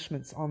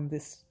embellishments on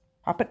this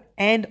puppet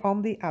and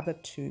on the other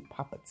two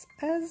puppets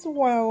as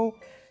well.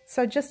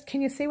 So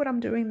can you see what I'm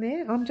doing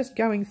there? I'm just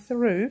going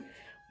through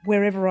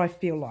wherever I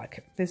feel like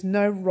it. There's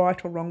no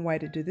right or wrong way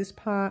to do this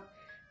part.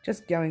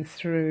 Just going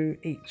through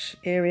each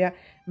area,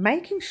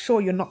 making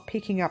sure you're not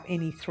picking up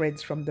any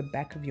threads from the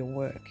back of your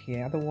work.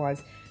 Yeah,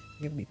 otherwise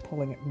you'll be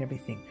pulling it and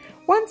everything.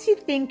 Once you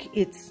think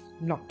it's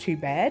not too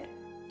bad,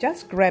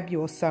 just grab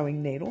your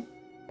sewing needle,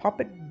 pop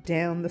it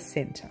down the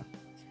center.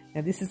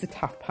 Now this is the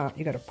tough part.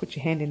 You've got to put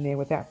your hand in there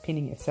without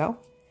pinning yourself.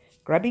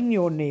 Grabbing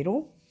your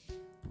needle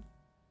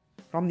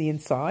from the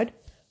inside,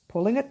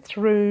 pulling it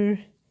through,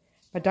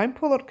 but don't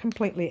pull it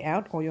completely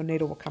out or your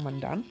needle will come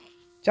undone.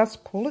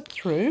 Just pull it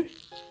through.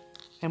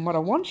 And what I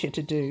want you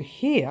to do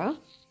here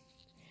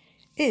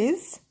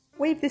is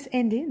weave this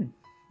end in.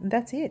 And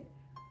that's it.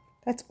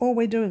 That's all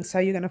we're doing. So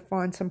you're going to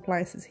find some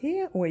places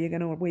here where you're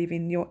going to weave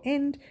in your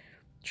end.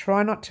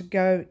 Try not to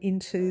go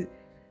into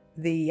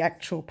the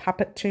actual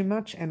puppet too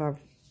much. And I've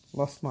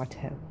lost my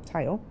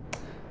tail.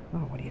 Oh,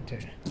 what do you do?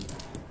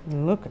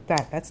 Look at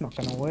that. That's not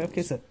going to work,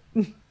 is it?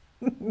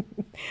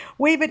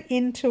 Weave it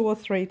in 2 or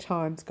 3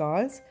 times,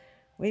 guys.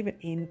 Weave it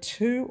in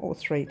 2 or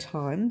 3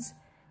 times.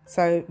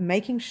 So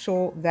making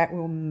sure that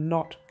will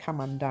not come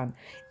undone.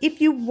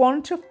 If you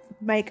want to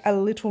make a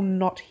little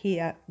knot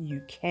here,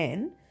 you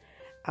can.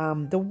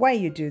 The way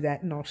you do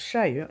that, and I'll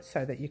show you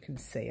so that you can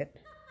see it,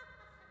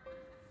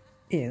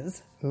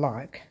 is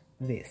like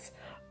this.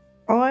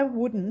 I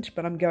wouldn't,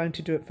 but I'm going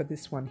to do it for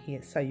this one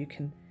here so you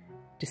can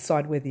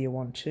decide whether you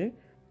want to.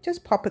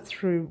 Just pop it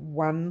through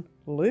one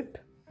loop.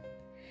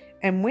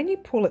 And when you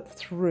pull it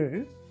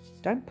through,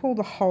 don't pull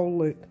the whole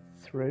loop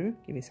through.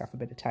 Give yourself a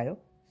bit of tail.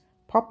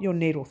 Pop your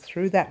needle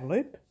through that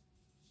loop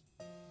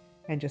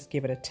and just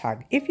give it a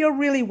tug. If you're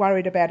really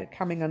worried about it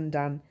coming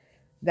undone,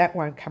 that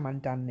won't come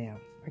undone now,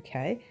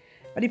 okay?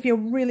 But if you're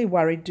really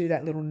worried, do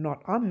that little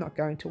knot. I'm not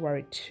going to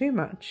worry too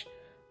much.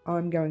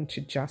 I'm going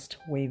to just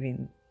weave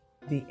in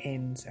the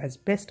ends as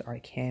best I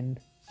can,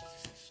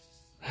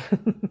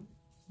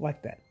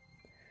 like that.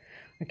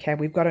 Okay,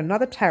 we've got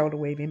another tail to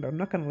weave in, but I'm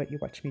not going to let you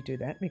watch me do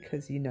that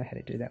because you know how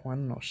to do that one,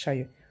 and I'll show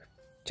you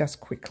just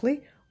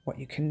quickly what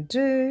you can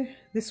do.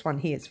 This one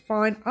here is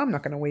fine. I'm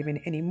not going to weave in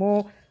any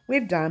more.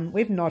 We've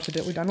knotted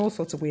it. We've done all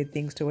sorts of weird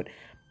things to it.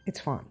 It's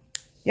fine.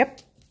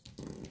 Yep.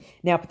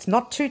 Now, if it's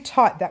not too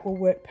tight, that will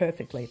work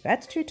perfectly. If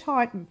that's too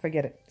tight,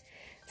 forget it.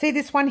 See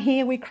this one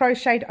here? We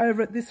crocheted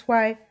over it this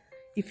way.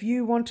 If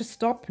you want to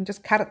stop and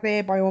just cut it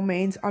there, by all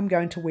means, I'm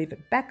going to weave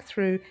it back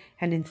through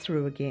and then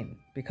through again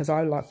because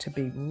I like to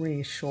be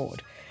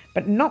reassured.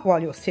 But not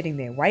while you're sitting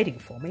there waiting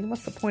for me.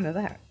 What's the point of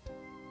that?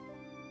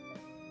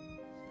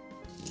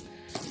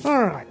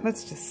 All right,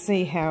 let's just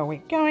see how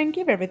we're going.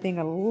 Give everything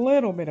a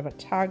little bit of a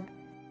tug.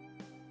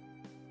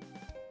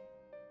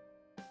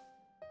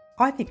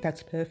 I think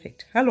that's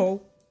perfect.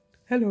 Hello,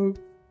 hello,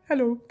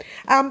 hello.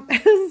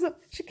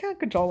 She can't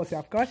control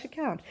herself, guys. She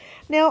can't.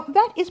 Now,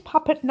 that is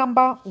puppet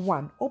number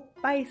 1, or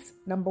base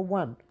number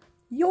 1.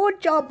 Your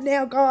job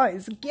now,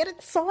 guys. Get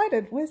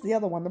excited. Where's the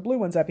other one? The blue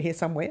one's over here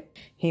somewhere.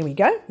 Here we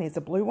go. There's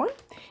the blue one.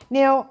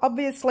 Now,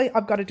 obviously,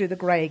 I've got to do the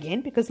grey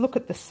again because look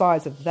at the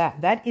size of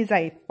that. That is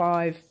a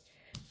 5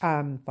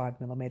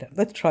 millimeter.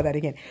 Let's try that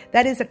again.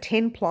 That is a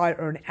 10 ply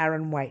or an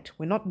Aran weight.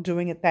 We're not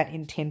doing that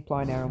in 10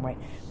 ply and Aran weight.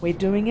 We're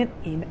doing it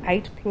in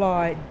 8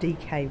 ply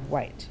DK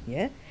weight.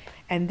 Yeah.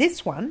 And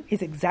this one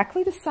is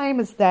exactly the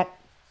same as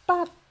that,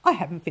 but I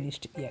haven't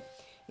finished it yet.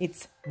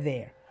 It's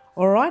there.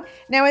 All right.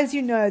 Now, as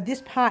you know,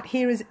 this part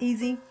here is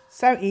easy.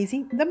 So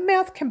easy. The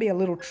mouth can be a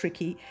little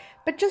tricky,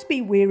 but just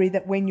be wary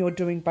that when you're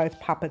doing both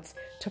puppets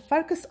to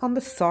focus on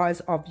the size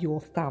of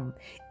your thumb.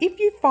 If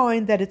you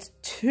find that it's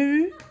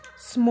too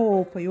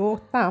small for your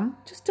thumb,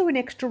 just do an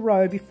extra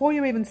row before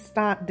you even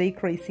start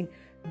decreasing.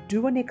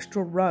 Do an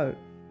extra row.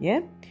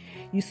 Yeah.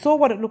 You saw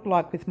what it looked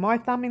like with my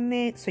thumb in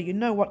there, so you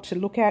know what to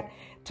look at.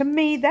 To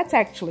me, that's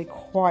actually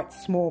quite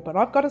small, but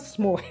I've got a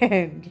small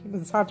hand.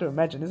 It's hard to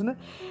imagine, isn't it?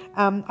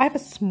 I have a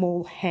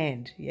small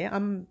hand, yeah?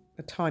 I'm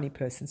a tiny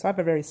person, so I have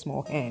a very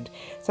small hand.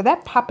 So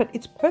that puppet,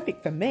 it's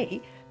perfect for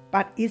me,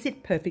 but is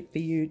it perfect for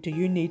you? Do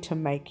you need to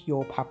make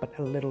your puppet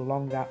a little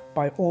longer?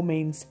 By all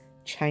means,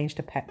 change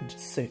the pattern to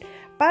suit.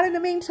 But in the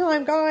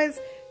meantime,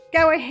 guys,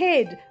 go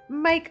ahead,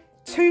 make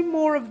 2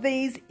 more of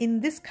these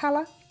in this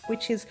colour,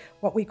 which is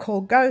what we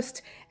call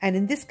Ghost, and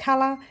in this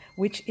colour,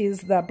 which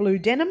is the blue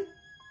denim.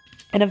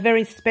 And a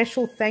very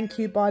special thank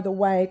you, by the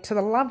way, to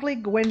the lovely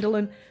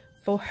Gwendalynn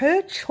for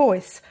her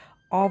choice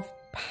of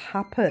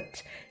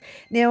puppet.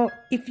 Now,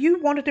 if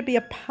you wanted to be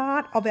a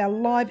part of our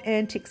live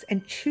antics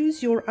and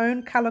choose your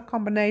own colour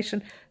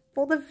combination,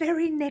 for the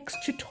very next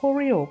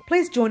tutorial.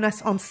 Please join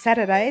us on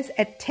Saturdays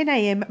at 10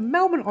 a.m.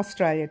 Melbourne,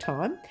 Australia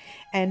time.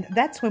 And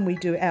that's when we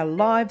do our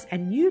lives,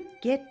 and you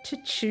get to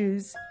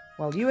choose,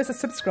 well, you as a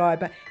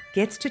subscriber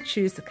gets to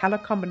choose the colour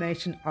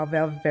combination of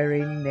our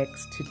very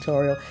next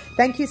tutorial.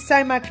 Thank you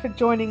so much for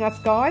joining us,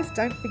 guys.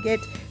 Don't forget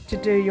to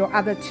do your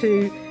other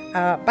two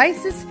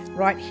bases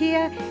right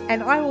here,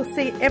 and I will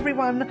see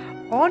everyone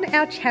on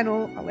our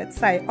channel, let's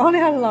say on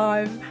our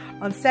live,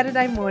 on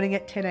Saturday morning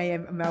at 10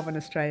 a.m. Melbourne,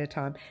 Australia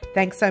time.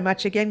 Thanks so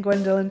much again,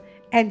 Gwendalynn,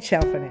 and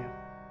ciao for now.